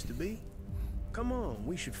we used to be. Come on,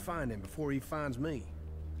 we should find him before he finds me.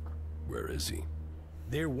 Where is he?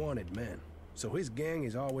 They're wanted men. so his gang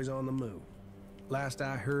is always on the move. Last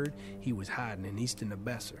I heard, he was hiding in Easton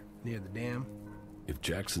Besser, near the dam. If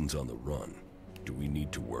Jackson's on the run, do we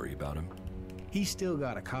need to worry about him? He's still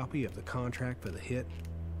got a copy of the contract for the hit.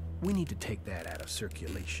 We need to take that out of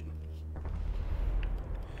circulation.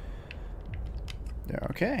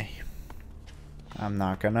 Okay. I'm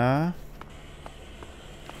not gonna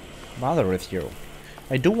bother with you.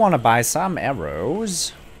 I do want to buy some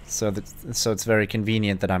arrows, so it's very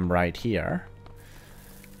convenient that I'm right here.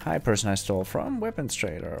 Hi, person I stole from. Weapons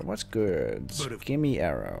trader. What's good? Gimme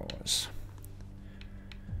arrows.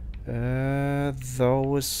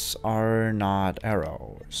 Those are not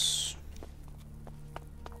arrows.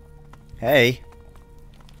 Hey.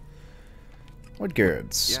 What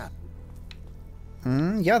goods?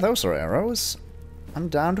 Yeah. Yeah, those are arrows. I'm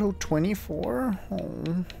down to 24.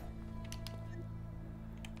 Oh.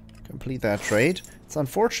 Complete that trade. It's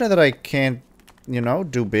unfortunate that I can't, you know,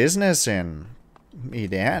 do business in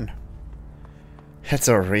Eden. It's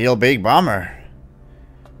a real big bummer.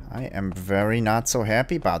 I am very not so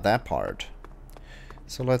happy about that part.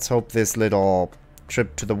 So let's hope this little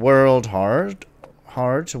trip to the world heart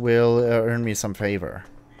will earn me some favor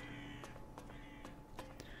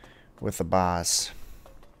with the boss.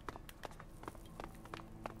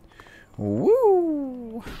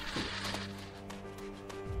 Woo!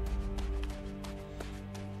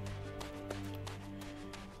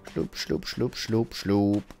 Sloop, sloop, sloop, sloop,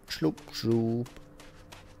 sloop, sloop, sloop.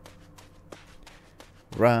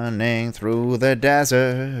 Running through the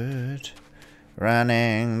desert.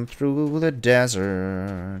 Running through the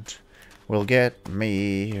desert will get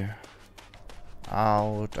me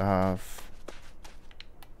out of...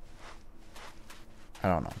 I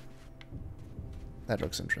don't know. That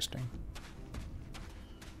looks interesting.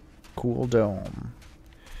 Cool dome.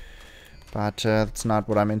 But it's not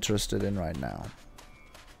what I'm interested in right now.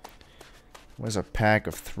 There's a pack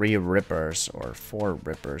of 3 rippers or 4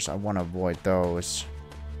 rippers. I want to avoid those.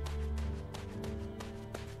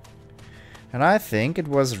 And I think it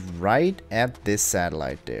was right at this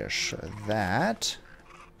satellite dish. That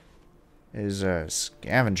is a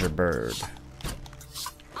scavenger bird.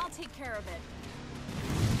 I'll take care of it.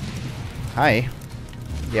 Hi.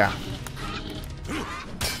 Yeah.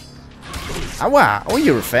 Awa! Oh,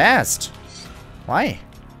 you were fast. Why?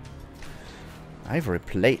 Ivory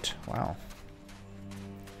plate. Wow.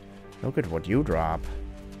 Look at what you drop.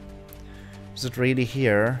 Is it really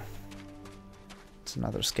here? It's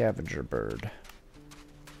another scavenger bird.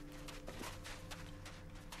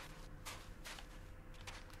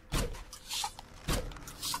 Look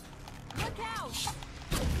out!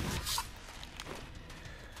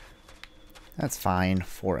 That's fine.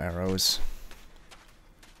 4 arrows.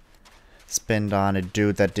 Spend on a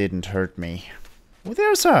dude that didn't hurt me.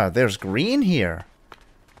 Oh, there's green here.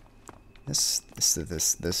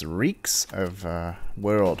 This reeks of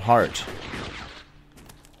world heart.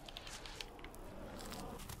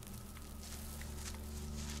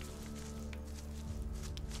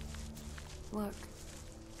 Look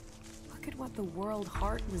at what the World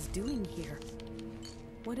Heart was doing here.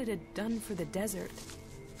 What it had done for the desert.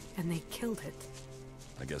 And they killed it.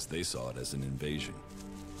 I guess they saw it as an invasion.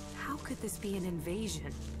 How could this be an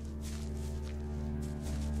invasion?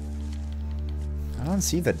 I don't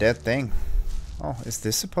see the dead thing. Oh, is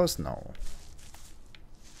this supposed? No.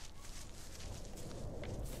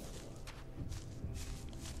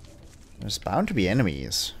 There's bound to be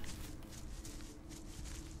enemies.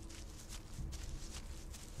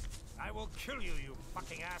 I will kill you, you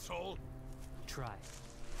fucking asshole. Try.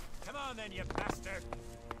 Come on then, you bastard.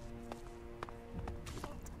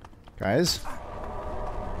 Guys?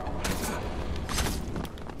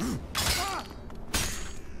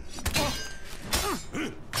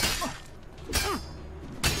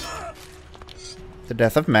 The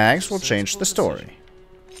death of Max will change the story.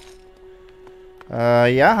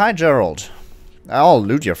 Yeah, hi Gerald. I'll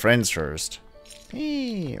loot your friends first.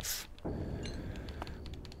 Thief.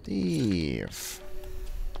 Thief.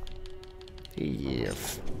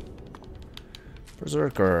 Thief.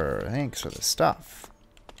 Berserker, thanks for the stuff.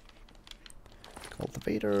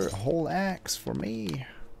 Cultivator, whole axe for me.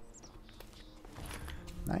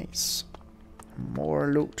 Nice.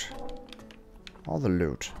 More loot. All the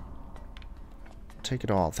loot. Take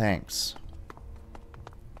it all, thanks.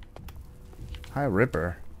 Hi,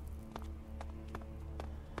 Ripper.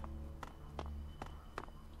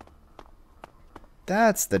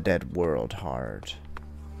 That's the dead world heart.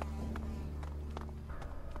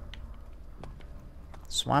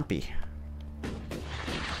 Swampy.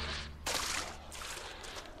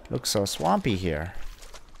 Looks so swampy here.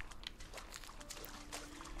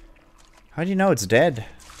 How do you know it's dead?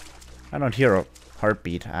 I don't hear a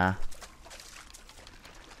heartbeat,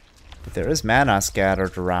 But there is mana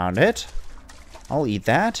scattered around it. I'll eat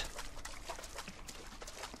that.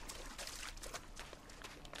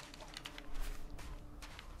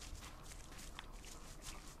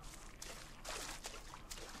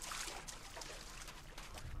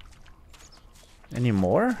 Any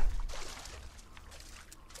more?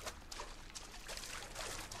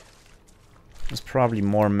 There's probably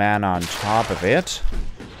more mana on top of it.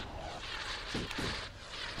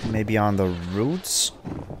 Maybe on the roots?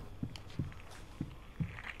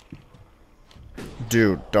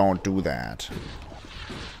 Dude, don't do that.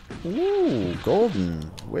 Ooh,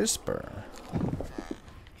 golden whisper.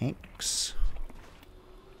 Hanks.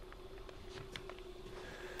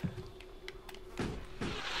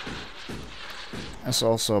 There's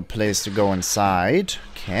also a place to go inside.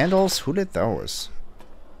 Candles? Who lit those?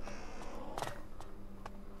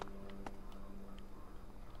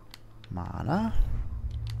 Mana.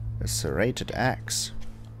 A serrated axe.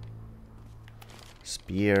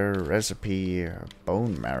 Spear, recipe,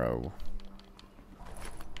 bone marrow.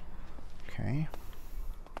 Okay.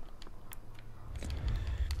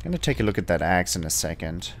 Gonna take a look at that axe in a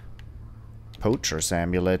second. Poacher's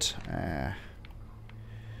amulet.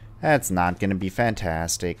 That's not gonna be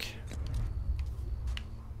fantastic.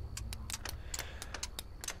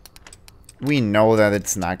 We know that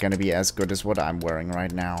it's not gonna be as good as what I'm wearing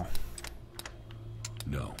right now.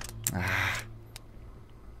 No.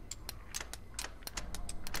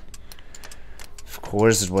 Of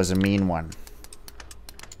course it was a mean one.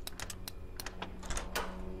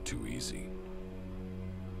 Too easy.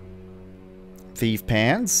 Thief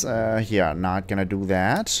pants, yeah, not gonna do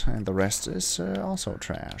that. And the rest is also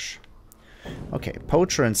trash. Okay,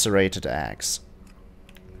 poacher and serrated axe.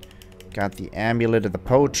 Got the amulet of the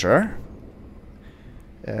poacher.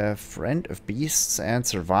 Friend of beasts and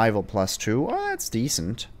survival +2. Oh, that's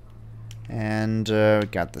decent. And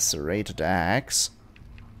got the serrated axe.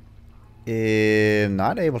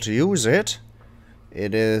 Not able to use it.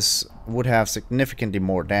 It would have significantly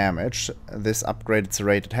more damage. This upgraded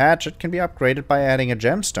serrated hatchet can be upgraded by adding a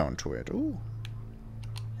gemstone to it. Ooh.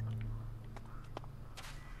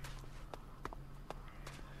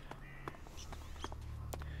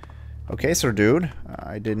 Okay, sir dude.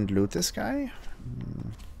 I didn't loot this guy.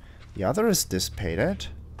 The other is dissipated.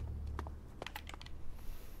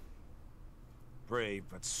 Brave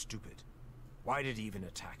but stupid. Why did he even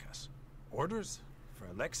attack us? Orders? For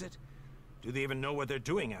Alexit? Do they even know what they're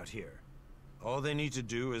doing out here? All they need to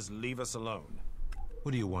do is leave us alone.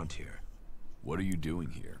 What do you want here? What are you doing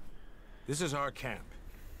here? This is our camp.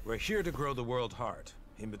 We're here to grow the world heart,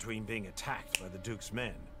 in between being attacked by the Duke's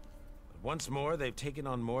men. But once more, they've taken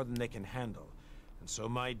on more than they can handle, and so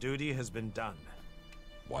my duty has been done.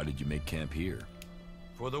 Why did you make camp here?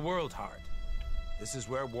 For the world heart. This is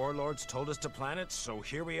where warlords told us to plant it, so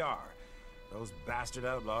here we are. Those bastard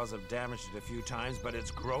outlaws have damaged it a few times, but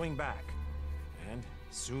it's growing back. And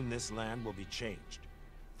soon this land will be changed.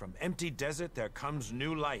 From empty desert, there comes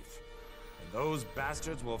new life. And those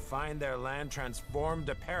bastards will find their land transformed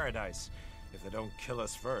to paradise, if they don't kill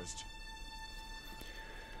us first.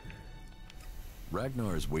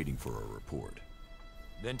 Ragnar is waiting for a report.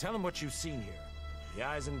 Then tell him what you've seen here. The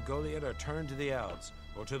eyes in Goliath are turned to the elves,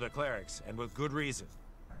 or to the clerics, and with good reason.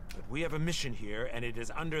 But we have a mission here, and it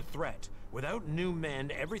is under threat. Without new men,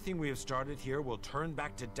 everything we have started here will turn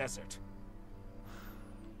back to desert.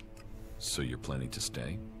 So you're planning to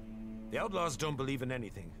stay? The outlaws don't believe in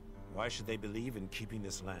anything. Why should they believe in keeping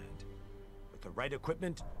this land? With the right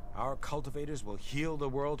equipment, our cultivators will heal the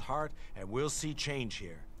world heart, and we'll see change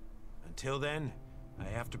here. Until then, I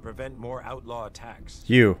have to prevent more outlaw attacks.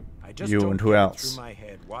 You don't and who get it else? through my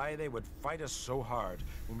head why they would fight us so hard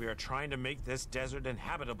when we are trying to make this desert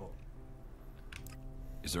inhabitable.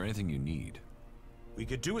 Is there anything you need? We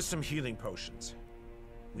could do with some healing potions.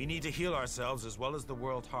 We need to heal ourselves as well as the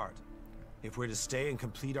world heart. If we're to stay and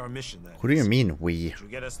complete our mission, then. What do you mean, we? Could you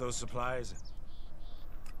get us those supplies?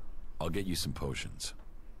 I'll get you some potions.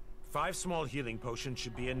 5 small healing potions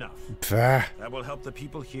should be enough. Pfft. That will help the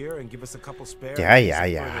people here and give us a couple spare. Yeah.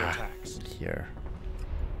 Here.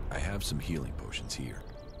 I have some healing potions here.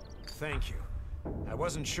 Thank you. I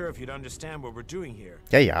wasn't sure if you'd understand what we're doing here.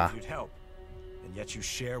 Yeah. If you'd help. And yet you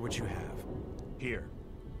share what you have. Here.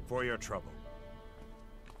 For your trouble.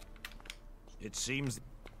 It seems...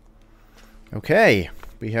 Okay.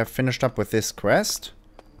 We have finished up with this quest.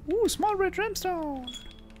 Ooh, small red gemstone.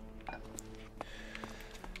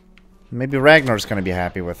 Maybe Ragnar's gonna be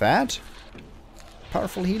happy with that.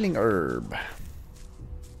 Powerful healing herb.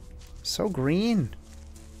 So green.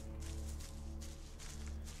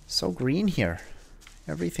 So green here.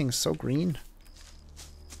 Everything's so green.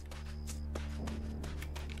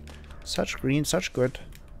 Such green, such good.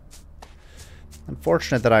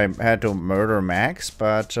 Unfortunate that I had to murder Max,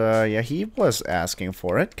 but yeah, he was asking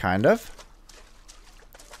for it, kind of.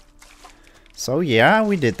 So yeah,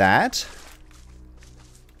 we did that.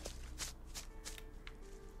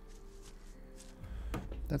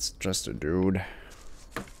 That's just a dude.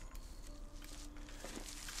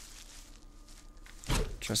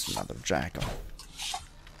 Just another jackal.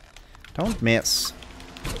 Don't miss.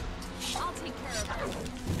 I'll take care of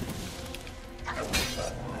it.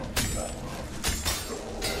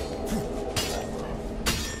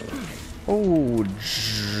 Oh,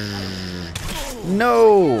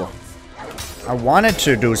 no! I wanted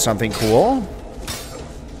to do something cool.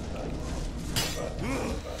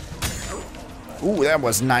 Ooh, that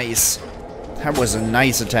was nice. That was a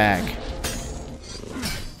nice attack.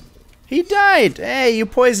 He died! Hey, you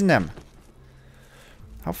poisoned him.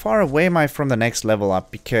 How far away am I from the next level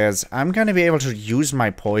up? Because I'm gonna be able to use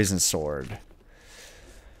my poison sword.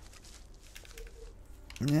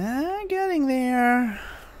 Yeah, getting there.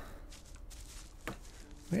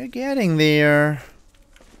 We're getting there.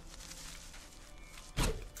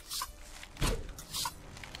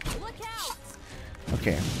 Look out!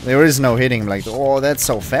 Okay, there is no hitting him like, oh, that's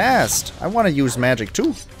so fast. I want to use magic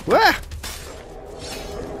too. Wah!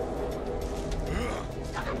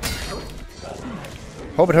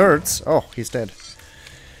 Hope it hurts. Oh, he's dead.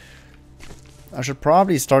 I should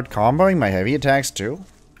probably start comboing my heavy attacks too.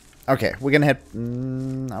 Okay, we're gonna head...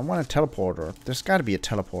 I want a teleporter. There's gotta be a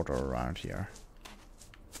teleporter around here.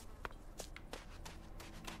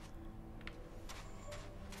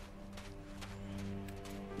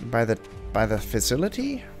 By the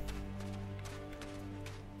facility?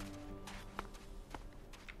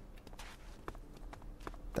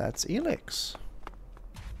 That's Elex.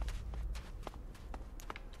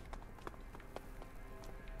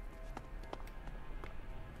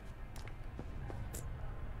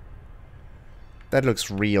 That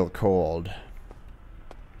looks real cold.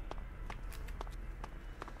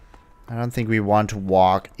 I don't think we want to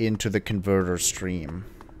walk into the converter stream.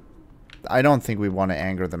 I don't think we want to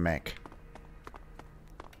anger the mech.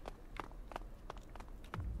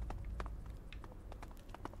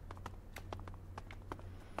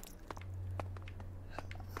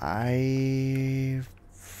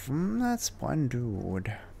 That's one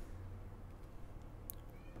dude.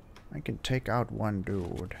 I can take out one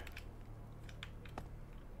dude.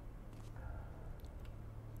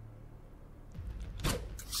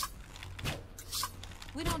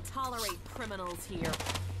 We don't tolerate criminals here.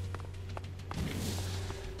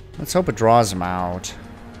 Let's hope it draws him out.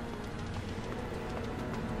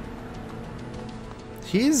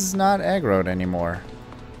 He's not aggroed anymore.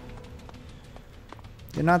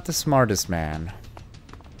 You're not the smartest man.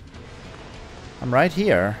 I'm right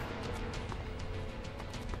here.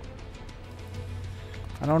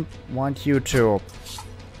 I don't want you to...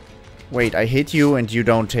 Wait, I hit you and you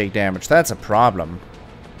don't take damage. That's a problem.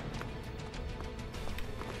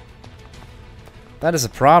 That is a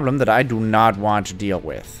problem that I do not want to deal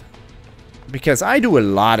with. Because I do a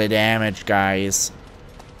lot of damage, guys.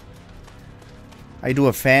 I do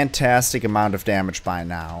a fantastic amount of damage by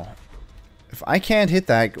now. If I can't hit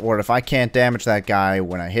that, or if I can't damage that guy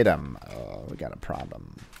when I hit him, we got a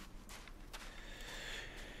problem.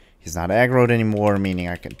 He's not aggroed anymore, meaning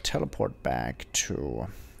I can teleport back to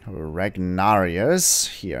Ragnarius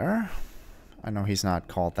here. I know he's not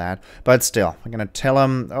called that, but still, I'm gonna tell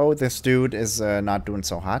him, oh, this dude is not doing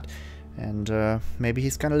so hot, and maybe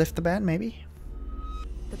he's gonna lift the ban, maybe?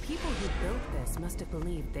 The people who built this must have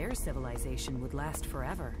believed their civilization would last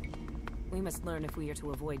forever. We must learn if we are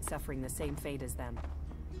to avoid suffering the same fate as them.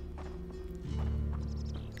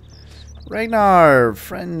 Ragnar,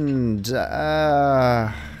 friend,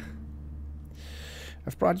 I've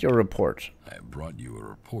brought you a report. I have brought you a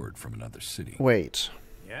report from another city. Wait.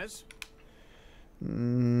 Yes?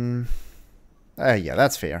 Yeah,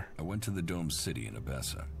 that's fair. I went to the Dome City in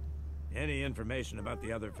Abessa. Any information about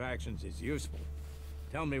the other factions is useful.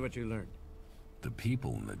 Tell me what you learned. The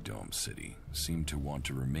people in the Dome City seem to want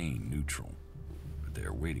to remain neutral, but they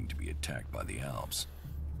are waiting to be attacked by the Alps.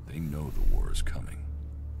 They know the war is coming.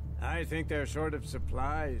 I think they're short of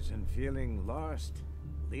supplies and feeling lost,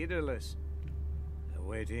 leaderless,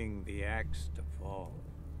 awaiting the axe to fall.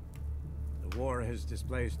 The war has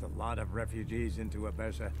displaced a lot of refugees into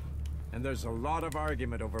Abessa, and there's a lot of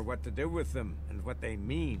argument over what to do with them and what they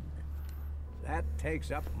mean. That takes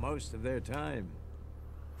up most of their time.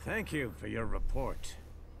 Thank you for your report.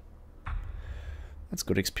 That's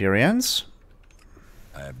good experience.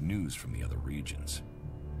 I have news from the other regions.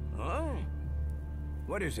 Oh?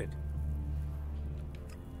 What is it?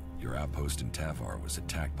 Your outpost in Tavar was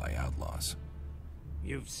attacked by outlaws.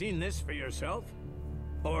 You've seen this for yourself?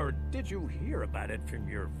 Or did you hear about it from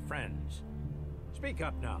your friends? Speak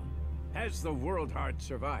up now. Has the World Heart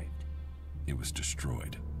survived? It was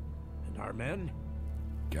destroyed. And our men?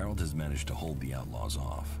 Geralt has managed to hold the outlaws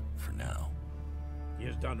off, for now. He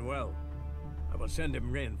has done well. I will send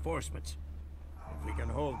him reinforcements. If we can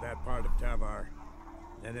hold that part of Tavar,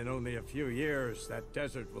 then in only a few years that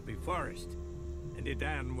desert will be forest, and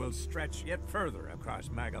Idan will stretch yet further across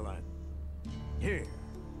Magalan. Here,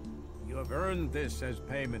 you have earned this as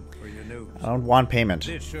payment for your news. I don't want payment.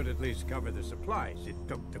 This should at least cover the supplies it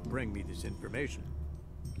took to bring me this information.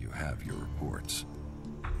 You have your reports.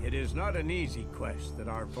 It is not an easy quest that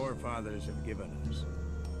our forefathers have given us.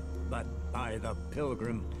 But by the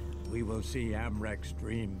Pilgrim, we will see Amrek's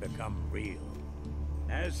dream become real.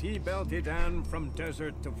 As he belted Idan from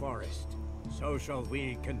desert to forest, so shall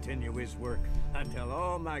we continue his work until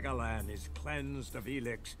all Magalan is cleansed of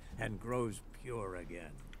Elex and grows pure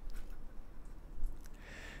again.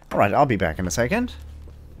 Alright, I'll be back in a second.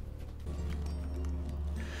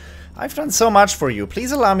 I've done so much for you.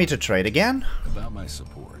 Please allow me to trade again. About my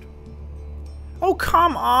support. Oh,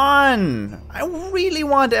 come on! I really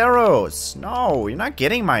want arrows. No, you're not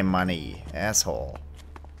getting my money, asshole.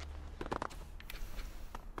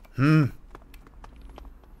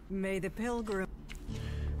 May the Pilgrim...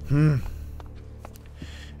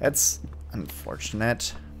 That's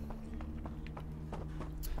unfortunate.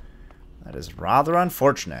 That is rather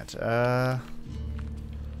unfortunate. How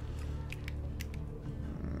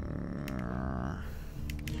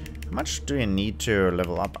much do you need to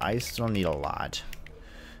level up? I still need a lot.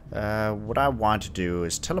 What I want to do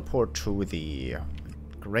is teleport to the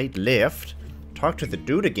Great Lift, talk to the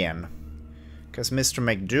dude again. Because Mr.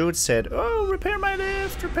 McDude said, oh, repair my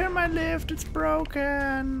lift, it's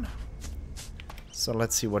broken. So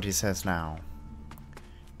let's see what he says now.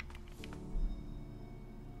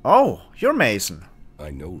 Oh, you're Mason.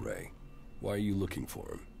 I know Ray. Why are you looking for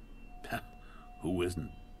him? Who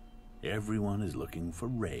isn't? Everyone is looking for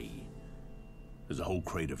Ray. There's a whole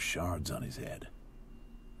crate of shards on his head.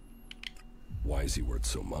 Why is he worth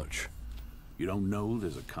so much? You don't know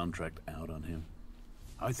there's a contract out on him?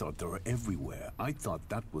 I thought they were everywhere. I thought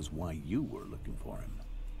that was why you were looking for him.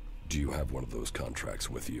 Do you have one of those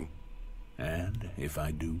contracts with you? And if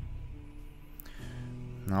I do?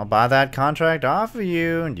 I'll buy that contract off of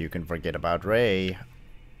you, and you can forget about Ray.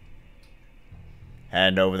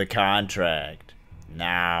 Hand over the contract.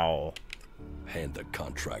 Now. Hand the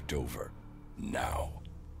contract over. Now.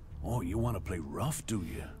 Oh, you want to play rough, do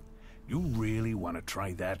you? You really want to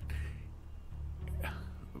try that?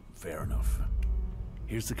 Fair enough.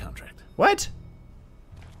 Here's the contract. What?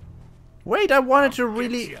 Wait, I wanted to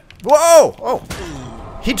really... Whoa!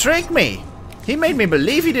 Oh! He tricked me! He made me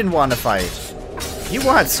believe he didn't want to fight. He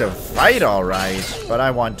wants to fight, alright. But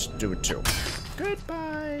I want to do it too.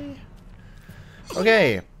 Goodbye.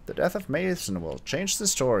 Okay. The death of Mason will change the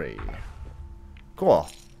story. Cool.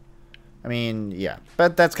 I mean, yeah.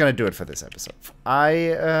 But that's gonna do it for this episode.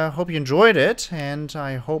 I hope you enjoyed it, and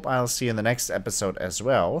I hope I'll see you in the next episode as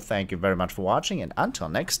well. Thank you very much for watching, and until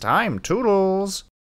next time, toodles!